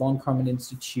a von Karman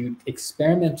Institute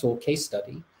experimental case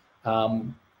study,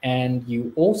 and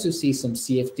you also see some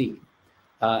CFD.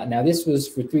 Now this was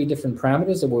for 3 different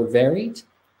parameters that were varied,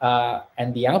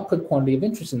 and the output quantity of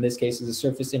interest in this case is a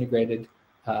surface integrated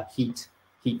heat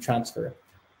transfer.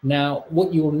 Now,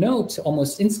 what you'll note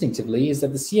almost instinctively is that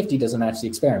the CFD doesn't actually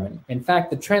experiment. In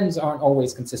fact, the trends aren't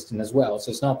always consistent as well.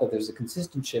 So it's not that there's a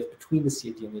consistent shift between the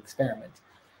CFD and the experiment.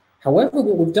 However,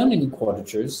 what we've done in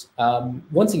Equadratures,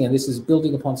 once again, this is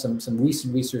building upon some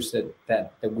recent research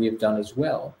that we have done as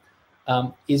well,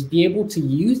 is be able to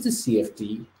use the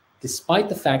CFD despite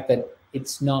the fact that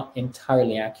it's not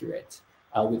entirely accurate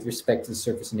with respect to the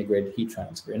surface integrated heat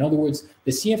transfer. In other words,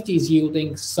 the CFD is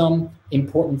yielding some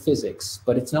important physics,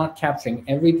 but it's not capturing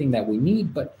everything that we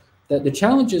need. But the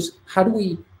challenge is, how do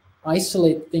we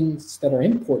isolate things that are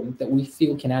important that we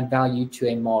feel can add value to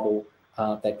a model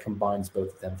that combines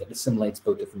both of them, that assimilates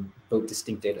both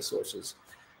distinct data sources?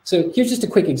 So here's just a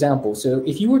quick example. So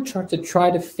if you were to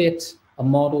try to fit a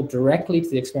model directly to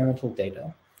the experimental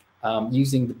data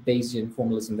using the Bayesian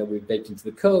formalism that we've baked into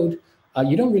the code,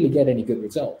 you don't really get any good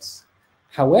results.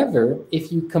 However,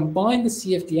 if you combine the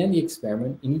CFD and the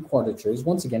experiment in Equadratures,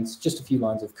 once again, it's just a few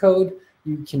lines of code,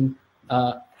 you can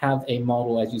have a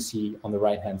model, as you see on the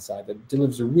right-hand side, that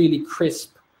delivers a really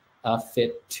crisp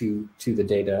fit to the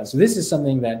data. So this is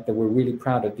something that we're really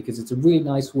proud of, because it's a really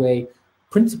nice way,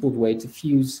 principled way to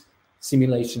fuse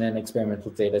simulation and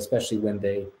experimental data, especially when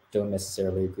they don't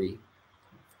necessarily agree.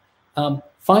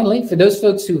 Finally, for those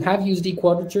folks who have used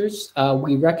Equadratures,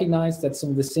 we recognize that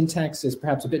some of the syntax is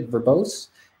perhaps a bit verbose.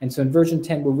 And so in version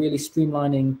 10, we're really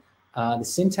streamlining the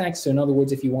syntax. So in other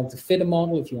words, if you want to fit a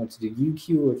model, if you want to do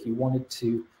UQ, or if you wanted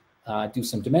to do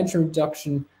some dimension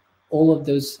reduction, all of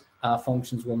those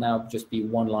functions will now just be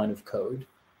one line of code.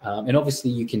 And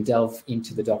obviously, you can delve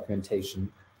into the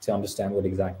documentation to understand what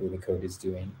exactly the code is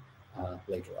doing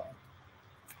later on.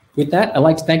 With that, I'd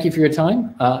like to thank you for your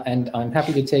time, and I'm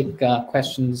happy to take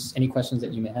questions, any questions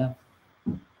that you may have.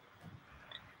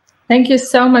 Thank you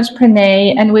so much,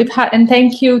 Pranay, and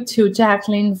thank you to Jack,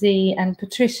 Lindsay, and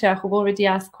Patricia, who've already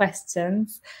asked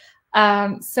questions.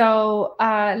 Lindsay,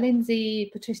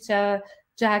 Patricia,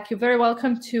 Jack, you're very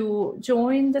welcome to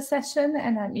join the session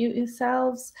and unmute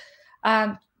yourselves.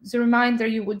 As a reminder,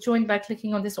 you would join by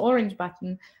clicking on this orange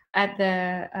button at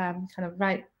the kind of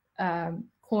right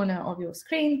corner of your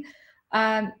screen.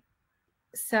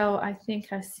 So I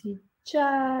think I see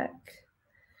Jack.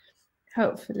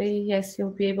 Hopefully, yes,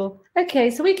 you'll be able.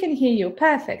 Okay, so we can hear you.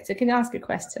 Perfect. You can ask a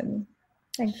question.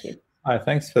 Thank you. Hi,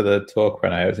 thanks for the talk,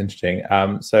 Renee. It was interesting.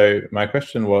 So my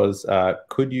question was,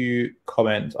 could you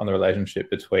comment on the relationship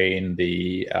between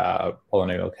the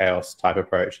polynomial chaos type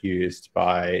approach used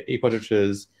by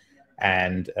Equadratures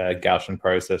and a Gaussian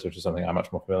process, which is something I'm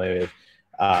much more familiar with?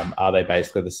 Are they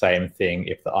basically the same thing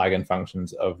if the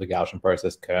eigenfunctions of the Gaussian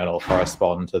process kernel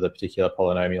correspond to the particular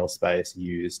polynomial space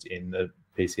used in the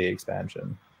PC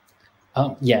expansion?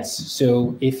 Yes.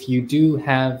 So if you do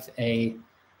have a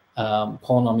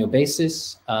polynomial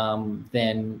basis,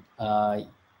 then,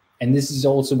 and this is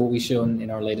also what we show in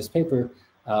our latest paper,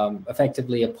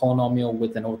 effectively a polynomial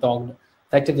with an orthogonal,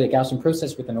 effectively a Gaussian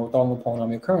process with an orthogonal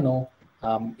polynomial kernel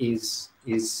is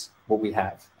what we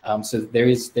have. So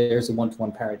there's a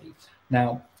one-to-one parity.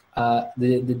 Now,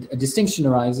 the distinction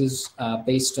arises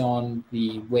based on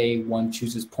the way one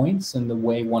chooses points and the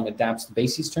way one adapts the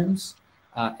basis terms.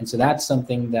 And so that's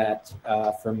something that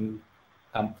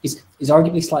is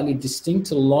arguably slightly distinct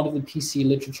to a lot of the PC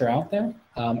literature out there,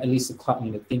 at least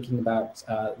thinking about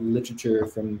literature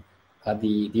from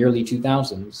the early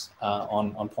 2000s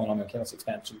on polynomial chaos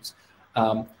expansions.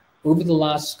 Over the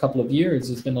last couple of years,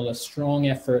 there's been a strong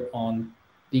effort on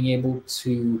being able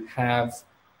to have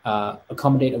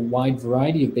accommodate a wide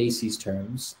variety of basis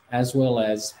terms, as well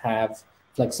as have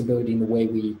flexibility in the way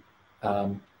we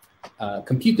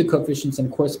compute the coefficients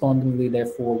and correspondingly,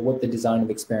 therefore, what the design of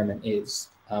experiment is.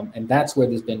 And that's where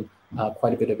there's been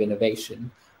quite a bit of innovation.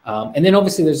 And then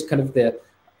obviously there's kind of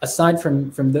aside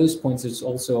from those points, there's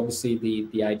also obviously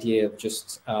the idea of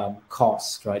just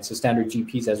cost, right? So standard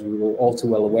GPs, as we were all too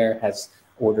well aware, has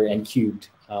order n cubed.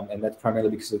 And that's primarily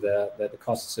because of the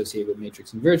cost associated with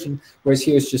matrix inversion, whereas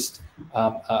here it's just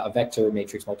a vector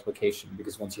matrix multiplication,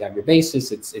 because once you have your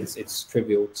basis, it's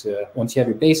trivial to, once you have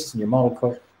your basis and your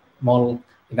model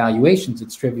evaluations,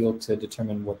 it's trivial to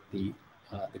determine what the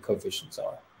coefficients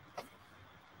are.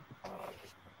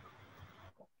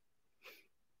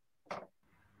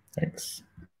 Thanks.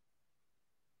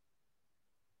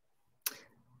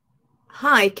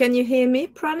 Hi, can you hear me,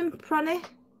 Pranay?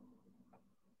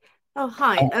 Oh,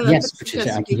 hi. Yes,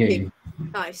 Patricia, I can hear you.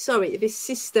 Hi, sorry, this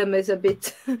system is a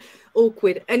bit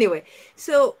awkward. Anyway,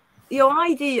 so your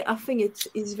idea, I think it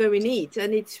is very neat,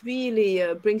 and it really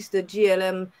brings the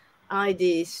GLM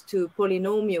ideas to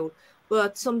polynomial.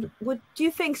 But do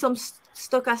you think some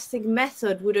stochastic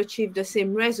method would achieve the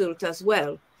same result as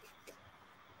well?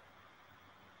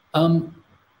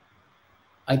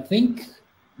 I think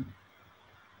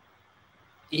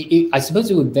I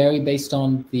suppose it would vary based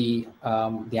on the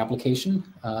application.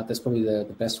 That's probably the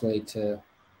best way to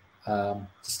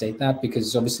state that,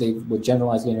 because obviously with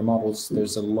generalized linear models,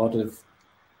 there's a lot of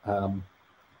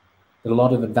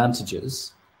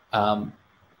advantages. But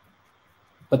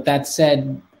that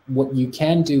said, what you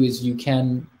can do is you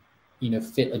can,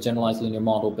 fit a generalized linear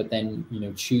model, but then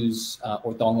choose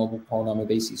orthogonal polynomial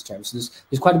basis terms. So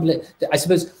there's quite a bit. I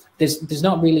suppose there's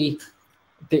not really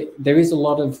there is a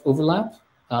lot of overlap.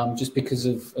 Just because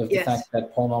of the fact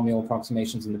that polynomial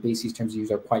approximations and the basis terms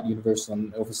used are quite universal,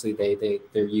 and obviously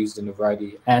they're used in a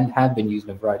variety and have been used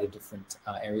in a variety of different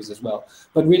areas as well.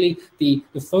 But really, the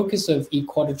focus of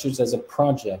Equadratures as a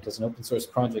project, as an open source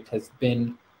project, has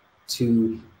been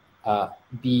to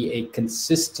be a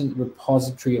consistent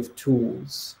repository of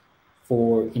tools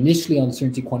for initially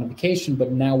uncertainty quantification,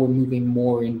 but now we're moving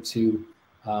more into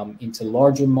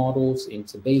larger models,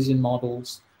 into Bayesian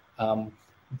models,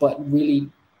 but really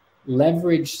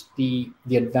leverage the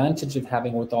advantage of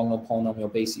having orthogonal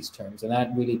polynomial basis terms. And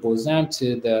that really boils down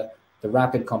to the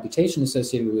rapid computation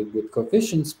associated with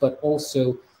coefficients, but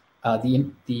also the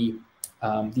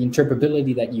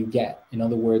interpretability that you get. In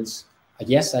other words,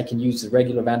 yes, I can use the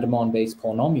regular van der Waals-based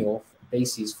polynomial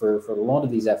bases for a lot of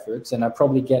these efforts, and I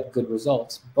probably get good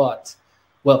results. But,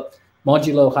 well,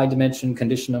 modulo high dimension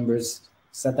condition numbers,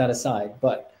 set that aside.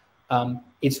 But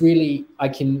it's really, I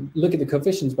can look at the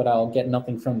coefficients, but I'll get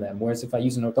nothing from them. Whereas if I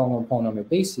use an orthogonal polynomial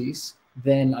basis,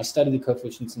 then I study the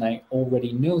coefficients and I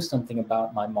already know something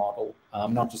about my model,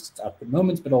 not just its output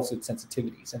moments, but also its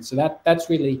sensitivities. And so that's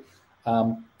really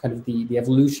kind of the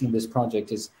evolution of this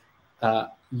project, is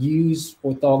use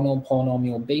orthogonal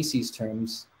polynomial basis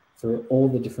terms for all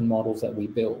the different models that we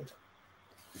build.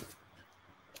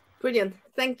 Brilliant.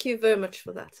 Thank you very much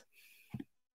for that.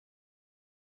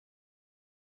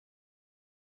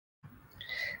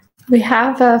 We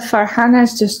have Farhana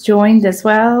has just joined as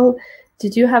well.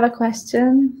 Did you have a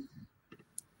question?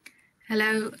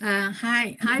 Hello.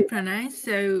 Hi, Pranay.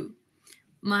 So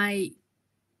my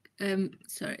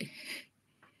sorry.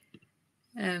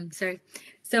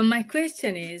 So my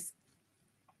question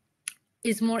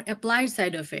is more applied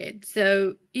side of it.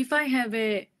 So if I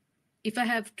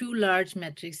have two large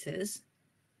matrices,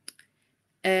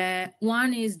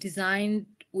 one is designed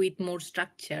with more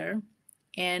structure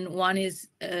and one is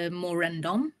more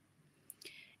random.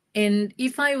 And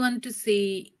if I want to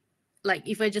see, like,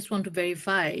 if I just want to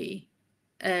verify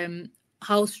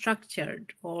how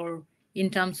structured, or in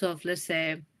terms of, let's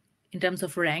say, in terms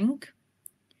of rank,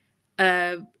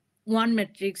 one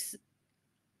matrix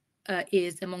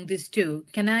is among these two,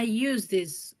 can I use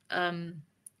this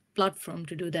platform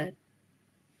to do that?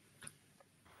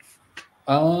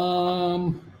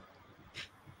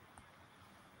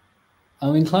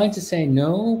 I'm inclined to say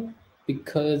no,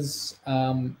 because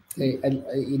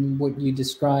in what you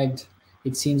described,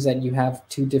 it seems that you have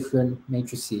two different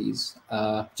matrices.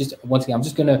 Just once again, I'm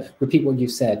just going to repeat what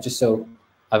you've said, just so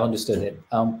I've understood it.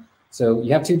 So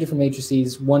you have two different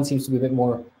matrices. One seems to be a bit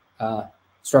more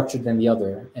structured than the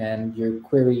other, and your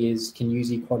query is, can you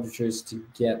use Equadratures to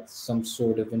get some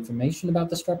sort of information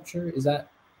about the structure? Is that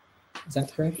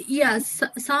correct? Yes,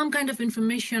 some kind of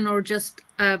information, or just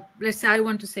let's say I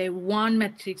want to say one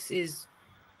matrix is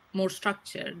more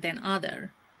structured than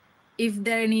other. If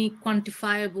there any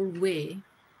quantifiable way,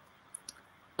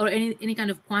 or any kind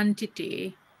of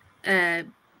quantity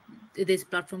this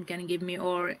platform can give me,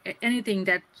 or anything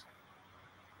that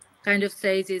kind of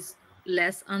says is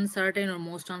less uncertain or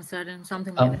most uncertain,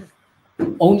 something like that.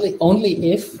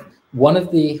 Only if one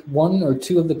or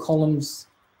two of the columns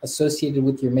associated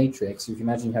with your matrix, if you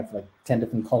imagine you have like 10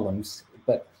 different columns,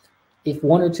 but if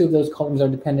one or two of those columns are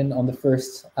dependent on the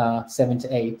first 7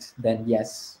 to 8, then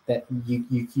yes, that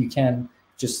you can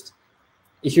just,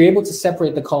 if you're able to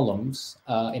separate the columns,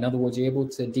 in other words, you're able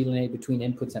to delineate between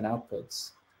inputs and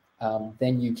outputs,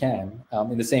 then you can.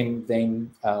 In the same vein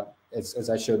as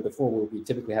I showed before, where we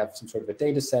typically have some sort of a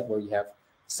data set where you have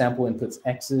sample inputs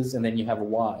X's and then you have a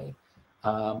Y,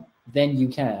 then you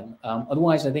can.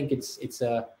 Otherwise, I think it's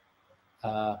a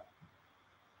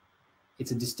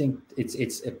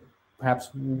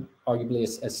perhaps arguably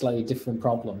a slightly different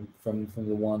problem from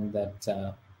the one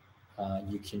that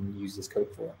you can use this code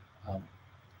for.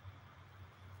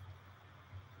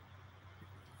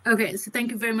 Okay, so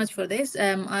thank you very much for this.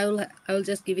 I will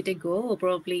just give it a go, or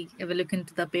probably have a look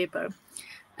into the paper.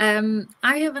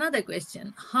 I have another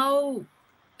question. How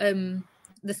the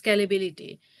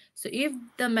scalability? So if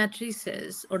the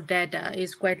matrices or data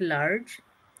is quite large,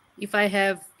 if I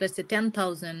have, let's say,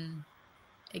 10,000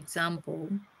 example,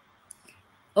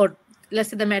 or let's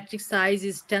say the matrix size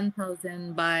is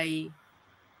 10,000 by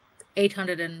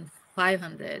 800 and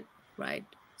 500, right?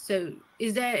 So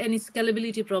is there any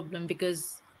scalability problem?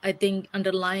 Because I think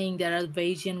underlying there are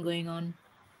Bayesian going on.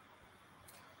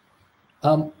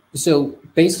 So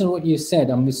based on what you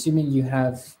said, I'm assuming you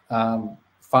have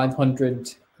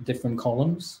 500 different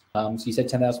columns. So you said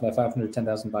 10,000 by 500,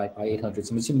 10,000 by 800.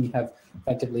 So I'm assuming you have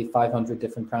effectively 500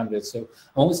 different parameters. So I'm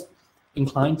almost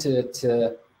inclined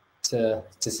to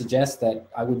suggest that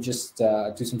I would just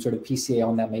do some sort of PCA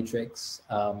on that matrix,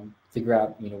 figure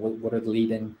out what are the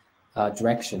leading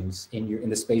directions in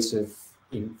the space of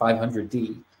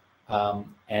 500D,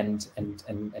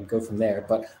 and go from there.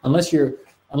 But unless you're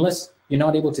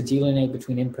not able to delineate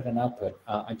between input and output,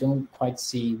 I don't quite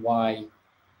see why.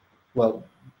 Well,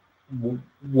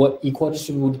 what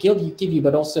Equadratures would give you,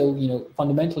 but also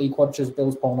fundamentally Equadratures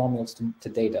builds polynomials to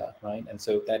data, right? And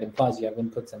so that implies you have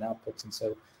inputs and outputs. And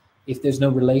so if there's no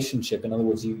relationship, in other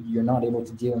words, you're not able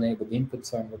to delineate what the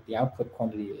inputs are and what the output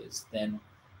quantity is, then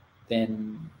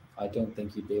I don't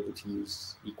think you'd be able to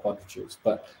use Equadratures.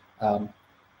 But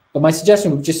my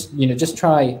suggestion would just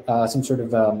try some sort of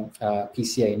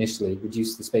PCA initially,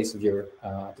 reduce the space of your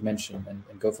dimension,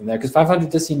 and go from there. Because 500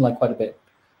 does seem like quite a bit.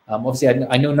 Obviously,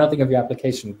 I know nothing of your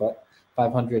application, but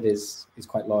 500 is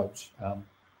quite large.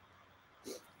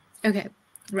 Okay,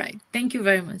 right. Thank you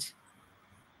very much.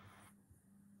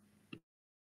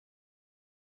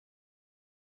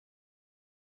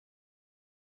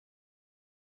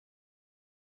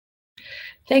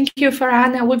 Thank you,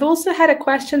 Farhana. We've also had a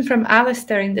question from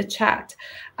Alistair in the chat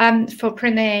for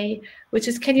Pranay, which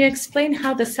is, can you explain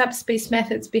how the subspace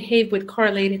methods behave with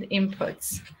correlated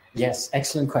inputs? Yes,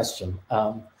 excellent question.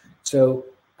 So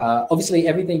obviously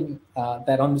everything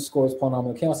that underscores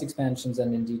polynomial chaos expansions,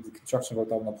 and indeed the construction of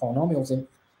orthogonal polynomials,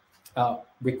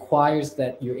 requires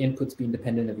that your inputs be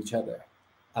independent of each other.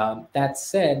 That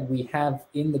said, we have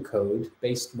in the code,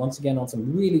 based once again on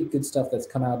some really good stuff that's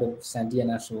come out of Sandia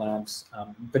National Labs,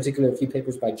 in particular a few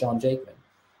papers by John Jakeman,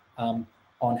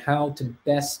 on how to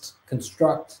best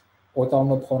construct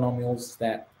orthogonal polynomials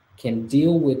that can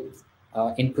deal with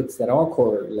inputs that are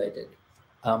correlated.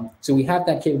 So we have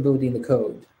that capability in the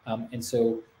code, and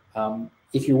so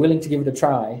if you're willing to give it a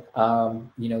try,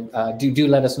 do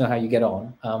let us know how you get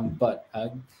on. But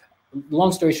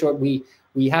long story short, we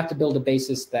have to build a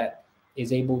basis that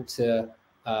is able to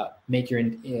make your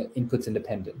inputs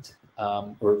independent,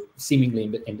 or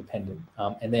seemingly independent,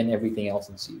 and then everything else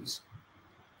ensues.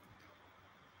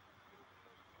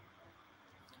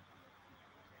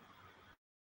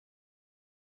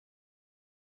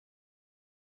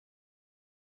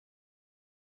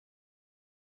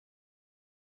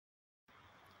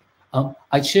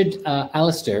 I should,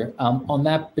 Alistair, on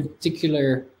that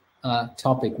particular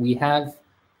topic, we have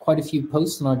quite a few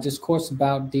posts in our discourse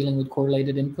about dealing with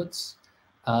correlated inputs.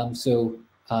 So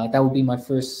that would be my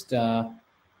first, I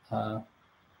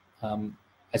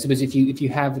suppose if you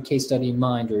have a case study in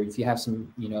mind, or if you have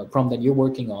some problem that you're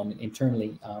working on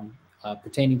internally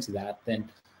pertaining to that, then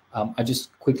I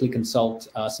just quickly consult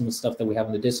some of the stuff that we have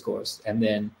in the discourse, and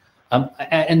then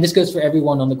and this goes for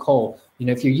everyone on the call.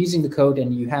 If you're using the code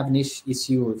and you have an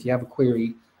issue, or if you have a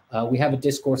query, we have a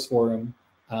discourse forum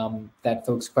that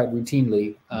folks quite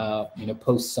routinely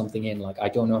post something in, like, I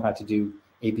don't know how to do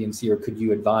A, B, and C, or could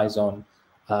you advise on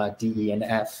D, E, and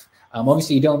F?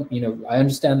 Obviously, you don't. I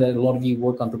understand that a lot of you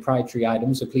work on proprietary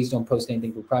items, so please don't post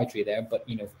anything proprietary there. But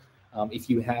if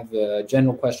you have a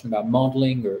general question about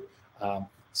modeling, or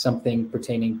something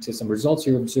pertaining to some results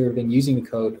you're observing using the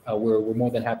code, we're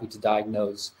more than happy to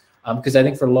diagnose. Because I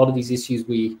think for a lot of these issues,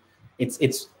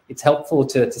 it's helpful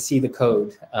to see the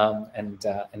code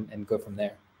and go from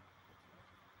there.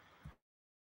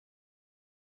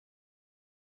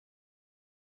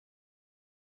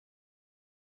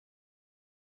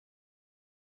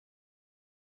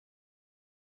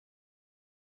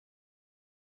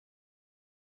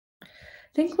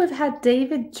 I think we've had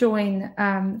David join.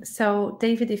 So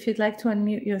David, if you'd like to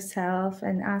unmute yourself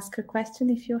and ask a question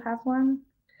if you have one.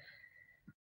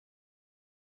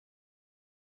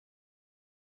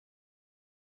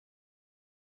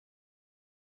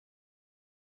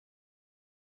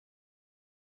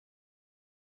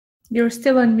 You're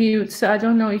still on mute, so I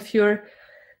don't know if you're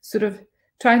sort of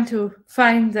trying to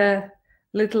find the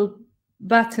little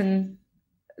button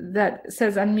that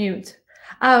says unmute.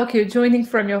 Ah, okay, joining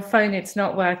from your phone, it's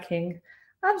not working.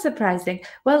 Unsurprising.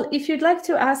 Well, if you'd like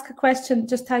to ask a question,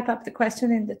 just type up the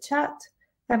question in the chat.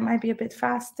 That might be a bit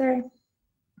faster.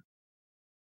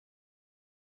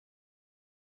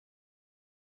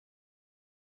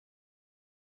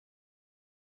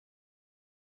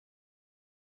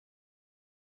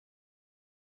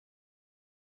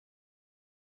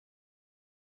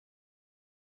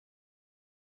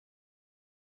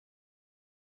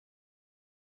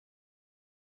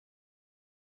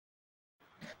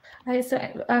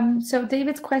 So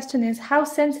David's question is, how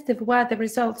sensitive were the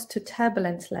results to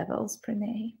turbulence levels,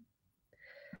 Pranay?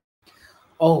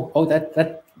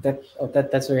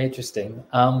 That's very interesting.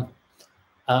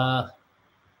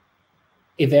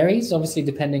 It varies, obviously,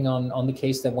 depending on the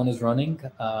case that one is running.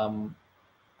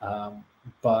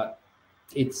 But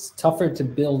it's tougher to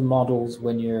build models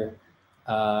when you're.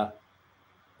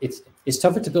 It's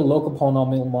tougher to build local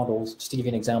polynomial models. Just to give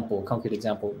you an example, a concrete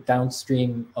example,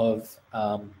 downstream of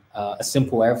a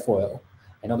simple airfoil.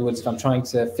 In other words, if I'm trying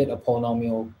to fit a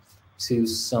polynomial to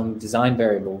some design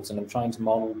variables and I'm trying to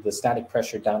model the static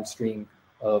pressure downstream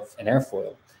of an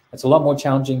airfoil, it's a lot more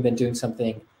challenging than doing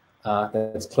something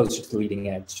that's closer to the leading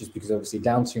edge, just because obviously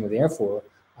downstream of the airfoil,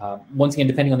 once again,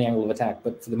 depending on the angle of attack,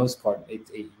 but for the most part, the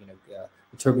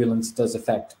turbulence does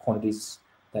affect quantities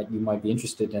that you might be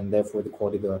interested in, and therefore the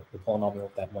quality of the polynomial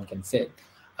that one can fit.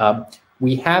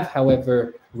 We have,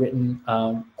 however, written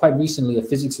quite recently a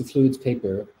physics of fluids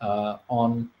paper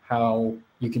on how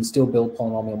you can still build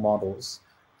polynomial models,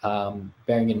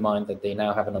 bearing in mind that they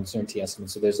now have an uncertainty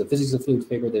estimate. So there's a physics of fluids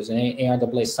paper, there's an AIUK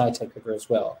SciTech paper as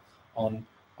well on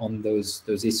those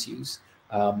issues.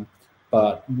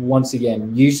 But once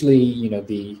again,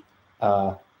 usually,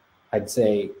 I'd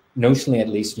say notionally at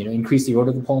least, increase the order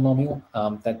of the polynomial.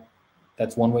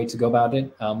 That's one way to go about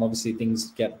it. Obviously,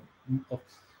 things get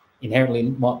inherently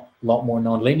a lot more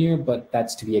nonlinear, but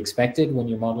that's to be expected when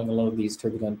you're modeling a lot of these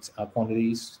turbulent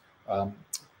quantities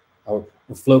or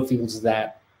flow fields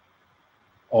that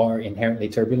are inherently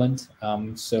turbulent.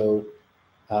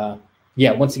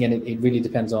 Yeah, once again, it really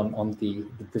depends on the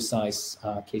precise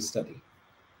case study.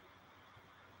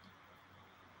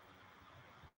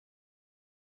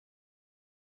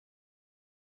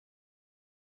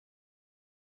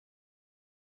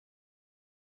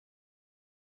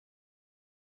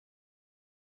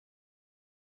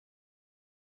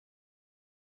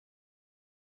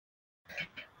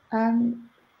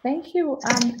 Thank you.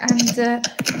 And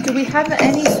do we have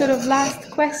any sort of last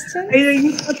questions?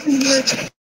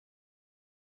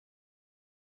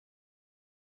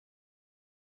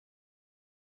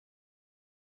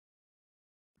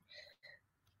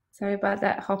 Sorry about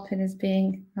that. Hopin is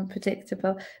being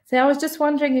unpredictable. So I was just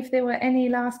wondering if there were any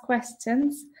last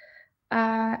questions.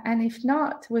 And if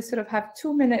not, we sort of have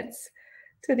 2 minutes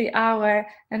to the hour,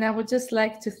 and I would just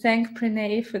like to thank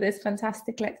Pranay for this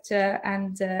fantastic lecture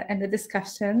and the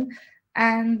discussion.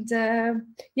 And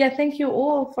yeah, thank you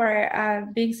all for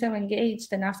being so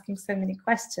engaged and asking so many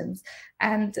questions.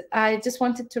 And I just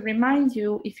wanted to remind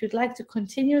you, if you'd like to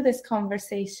continue this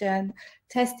conversation,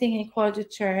 testing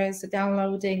Equadratures,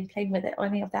 downloading, playing with it, or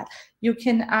any of that, you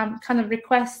can kind of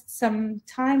request some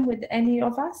time with any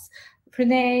of us,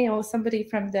 Pranay or somebody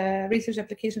from the research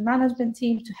application management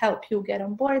team, to help you get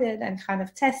onboarded and kind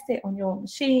of test it on your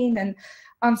machine and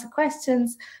answer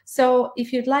questions. So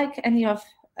if you'd like any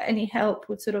help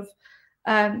with sort of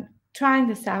trying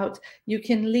this out, you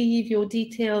can leave your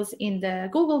details in the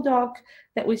Google Doc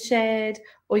that we shared,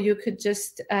 or you could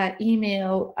just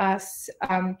email us.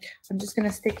 I'm just going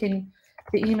to stick in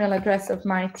the email address of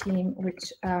my team,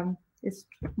 which is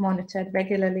monitored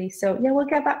regularly. So yeah, we'll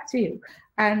get back to you.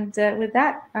 And with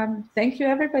that, thank you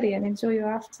everybody, and enjoy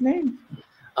your afternoon.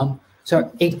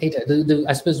 So Ada,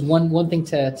 I suppose one thing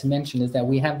to mention is that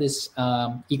we have this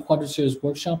Equadratures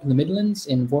workshop in the Midlands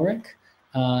in Warwick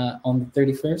on the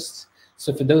 31st.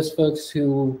 So for those folks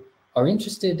who are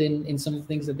interested in some of the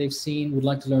things that they've seen, would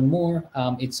like to learn more,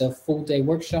 it's a full-day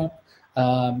workshop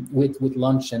with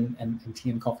lunch and tea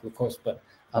and coffee, of course, but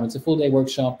it's a full-day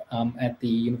workshop at the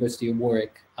University of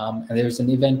Warwick, and there's an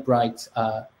Eventbrite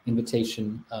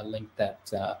invitation link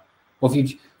that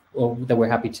that we're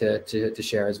happy to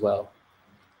share as well.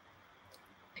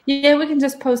 Yeah, we can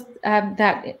just post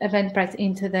that Eventbrite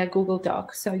into the Google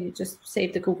Doc. So you just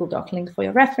save the Google Doc link for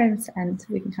your reference, and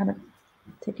we can kind of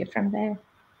take it from there.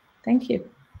 Thank you.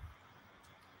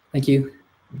 Thank you.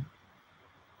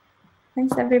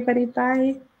 Thanks, everybody.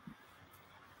 Bye.